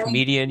 You are a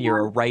comedian. You're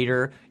a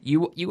writer.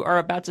 You are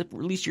about to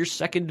release your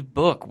second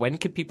book. When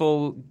can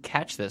people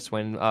catch this?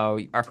 When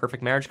Our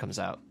Perfect Marriage comes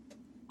out?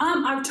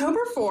 October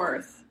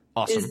 4th.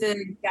 Awesome. Is the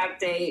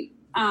exact date.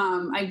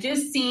 I've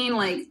just seen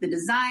like the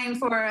design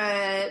for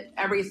it,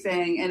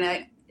 everything,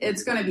 and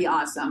it's going to be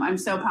awesome. I'm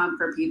so pumped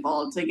for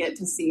people to get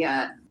to see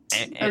it.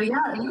 Yeah,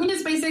 you can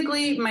just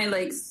basically my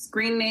like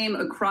screen name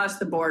across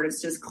the board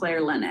is just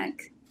Claire Linick.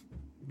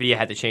 But you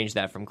had to change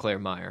that from Claire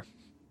Meyer.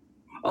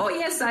 Oh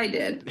yes, I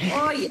did.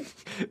 Oh yeah.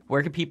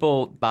 Where can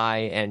people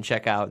buy and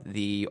check out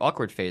the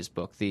Awkward Phase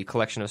book, the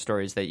collection of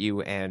stories that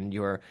you and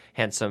your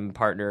handsome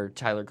partner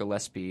Tyler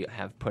Gillespie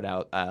have put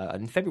out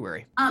in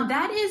February?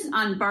 That is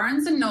on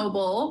Barnes &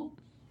 Noble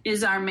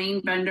is our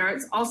main vendor.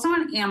 It's also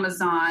on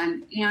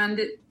Amazon, and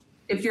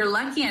if you're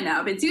lucky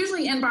enough, it's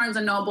usually in Barnes &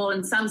 Noble,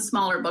 and some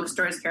smaller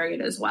bookstores carry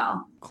it as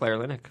well. Claire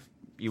Linick,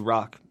 you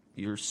rock.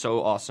 You're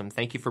so awesome.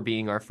 Thank you for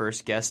being our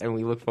first guest, and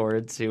we look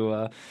forward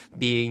to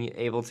being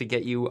able to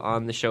get you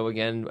on the show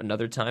again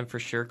another time for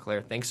sure,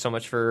 Claire. Thanks so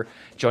much for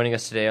joining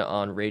us today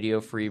on Radio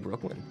Free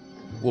Brooklyn.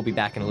 We'll be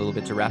back in a little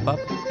bit to wrap up.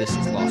 This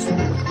is Lost in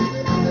Brooklyn.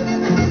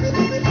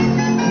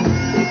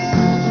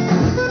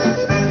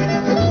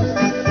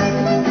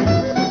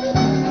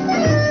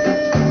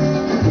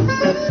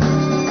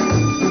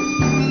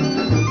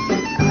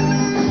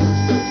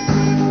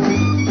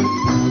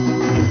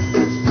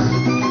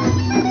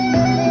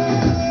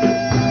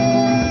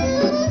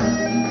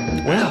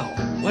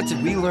 What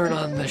did we learn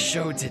on the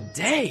show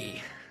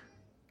today?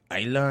 I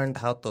learned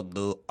how to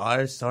do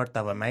all sorts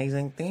of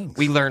amazing things.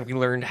 We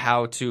learned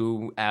how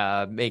to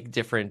make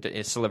different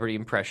celebrity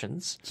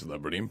impressions.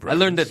 I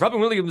learned that Robin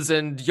Williams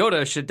and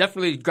Yoda should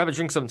definitely grab a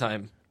drink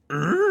sometime.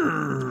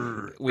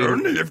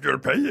 Only if you're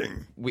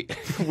paying.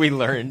 We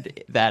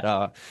learned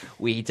that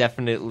we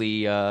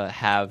definitely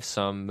have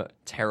some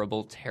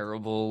terrible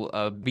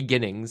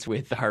beginnings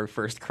with our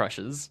first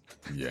crushes.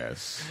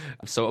 Yes.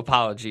 So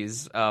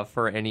apologies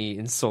for any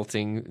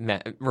insulting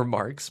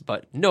remarks,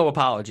 but no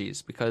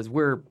apologies, because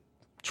we're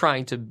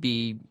trying to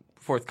be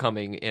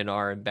forthcoming in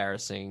our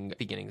embarrassing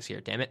beginnings here,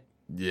 damn it.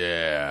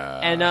 Yeah.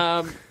 And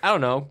I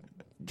don't know.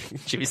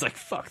 Jimmy's like,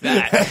 fuck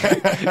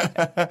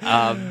that.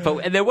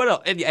 And then what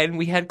else? And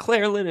we had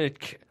Claire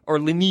Linick, or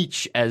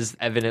Linic, as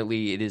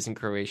evidently it is in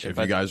Croatian. If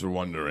you guys were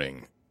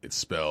wondering, it's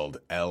spelled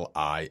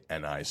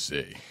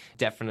L-I-N-I-C.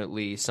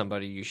 Definitely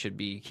somebody you should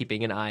be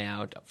keeping an eye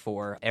out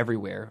for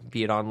everywhere,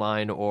 be it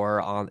online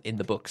or in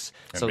the books.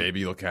 And maybe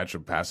you'll catch a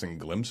passing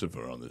glimpse of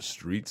her on the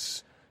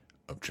streets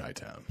of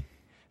Chi-Town.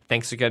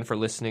 Thanks again for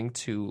listening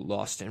to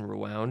Lost and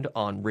Rewound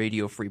on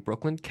Radio Free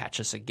Brooklyn. Catch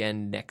us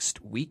again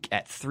next week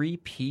at 3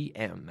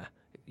 p.m.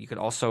 You can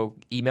also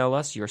email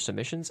us your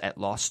submissions at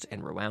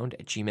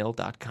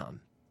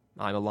lostandrewound@gmail.com.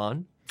 I'm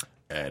Alon.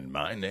 And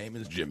my name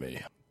is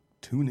Jimmy.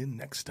 Tune in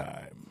next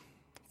time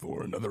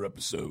for another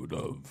episode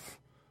of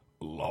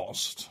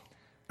Lost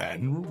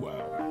and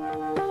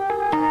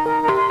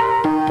Rewound.